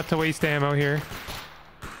trying not to waste ammo here.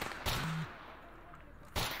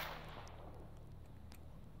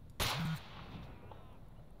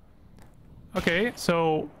 Okay,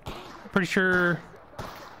 so pretty sure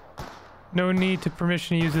no need to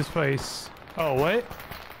permission to use this vice. Oh, what?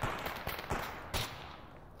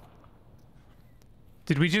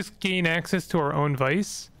 Did we just gain access to our own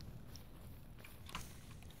vice?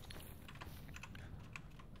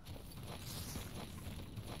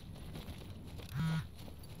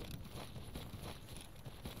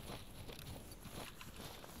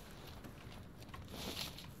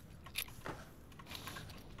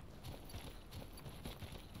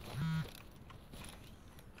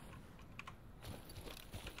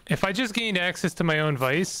 If I just gained access to my own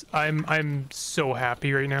vice, I'm so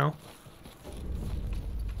happy right now.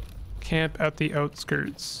 Camp at the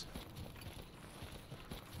outskirts.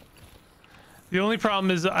 The only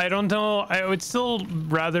problem is I don't know. I would still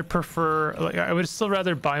rather prefer, like, I would still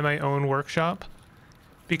rather buy my own workshop,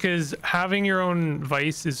 because having your own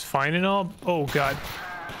vice is fine and all. Oh god.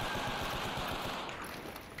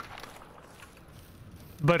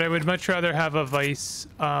 But I would much rather have a vice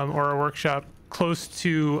or a workshop close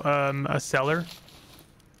to a cellar.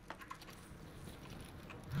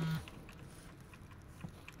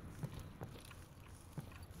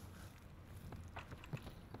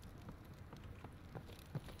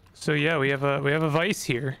 So yeah, we have a vice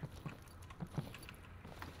here.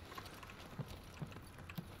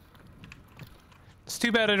 It's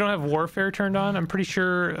too bad I don't have warfare turned on. I'm pretty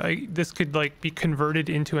sure this could like be converted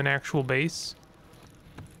into an actual base.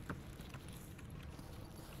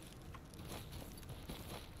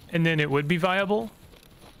 And then it would be viable.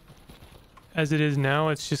 As it is now,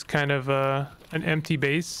 it's just kind of an empty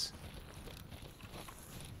base.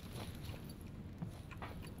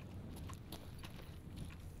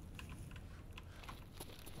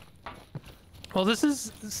 Well, this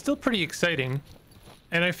is still pretty exciting,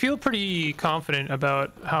 and I feel pretty confident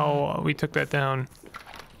about how we took that down.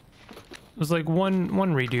 It was like one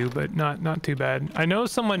redo, but not too bad. I know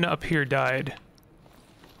someone up here died.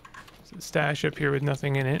 There's a stash up here with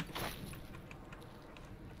nothing in it.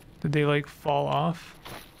 Did they like fall off?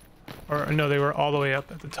 Or no, they were all the way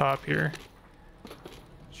up at the top here.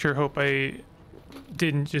 Sure hope I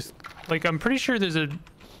didn't just, like, I'm pretty sure there's a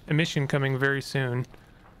mission coming very soon.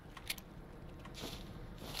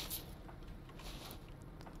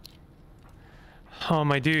 Oh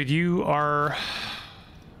my dude, you are,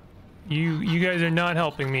 you guys are not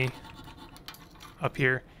helping me up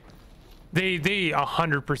here. They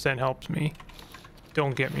 100% helped me.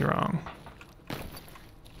 Don't get me wrong.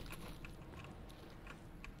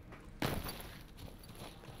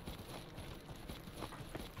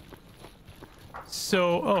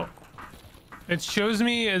 So, oh, it shows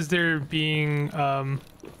me as there being,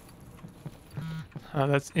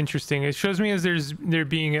 that's interesting. It shows me as there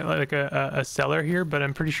being like a cellar here, but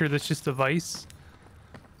I'm pretty sure that's just a vice.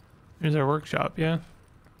 There's our workshop, yeah.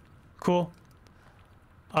 Cool.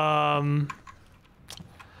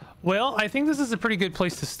 Well, I think this is a pretty good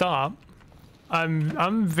place to stop.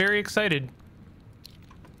 I'm very excited.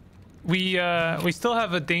 We still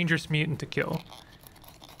have a dangerous mutant to kill,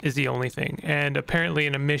 is the only thing, and apparently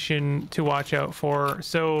in a mission to watch out for.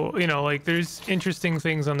 So, you know, like, there's interesting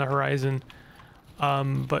things on the horizon.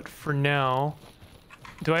 But for now,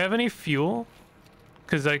 do I have any fuel?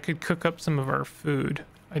 Because I could cook up some of our food.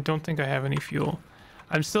 I don't think I have any fuel.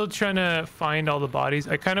 I'm still trying to find all the bodies.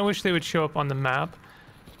 I kind of wish they would show up on the map.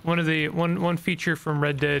 One feature from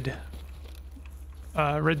Red Dead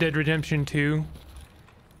Redemption 2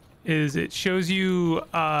 is it shows you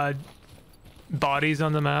bodies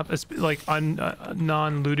on the map, like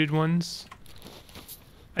non-looted ones.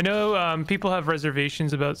 I know people have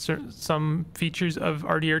reservations about some features of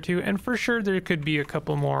RDR2, and for sure there could be a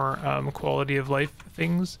couple more quality of life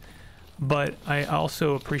things, but I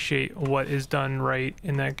also appreciate what is done right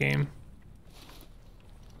in that game.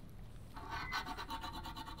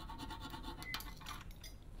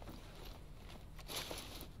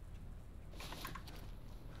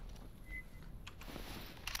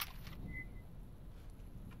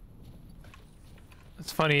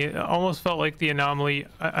 It's funny, it almost felt like an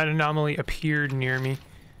anomaly appeared near me.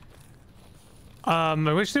 I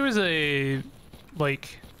wish there was a,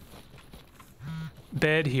 like,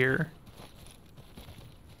 bed here.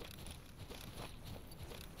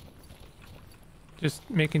 Just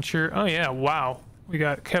making sure. Oh yeah, wow. We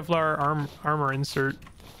got Kevlar armor insert.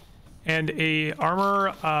 And a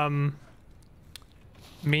armor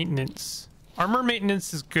maintenance. Armor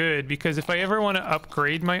maintenance is good because if I ever want to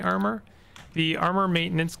upgrade my armor, The armor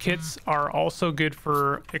maintenance kits are also good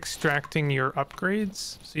for extracting your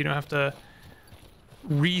upgrades, so you don't have to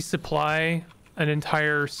resupply an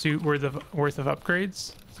entire suit worth of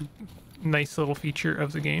upgrades. It's a nice little feature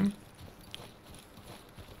of the game.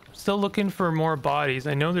 Still looking for more bodies.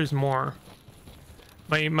 I know there's more.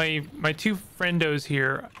 My two friendos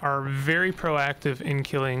here are very proactive in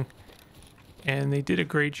killing, and they did a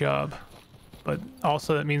great job. But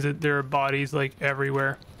also that means that there are bodies like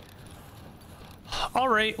everywhere. All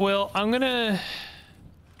right, well, I'm gonna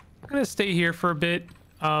stay here for a bit,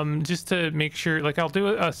 just to make sure. Like, I'll do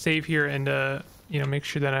a save here and you know, make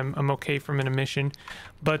sure that I'm okay from an mission.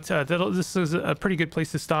 But this is a pretty good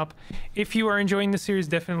place to stop. If you are enjoying this series,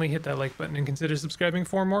 definitely hit that like button and consider subscribing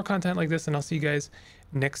for more content like this. And I'll see you guys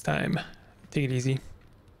next time. Take it easy.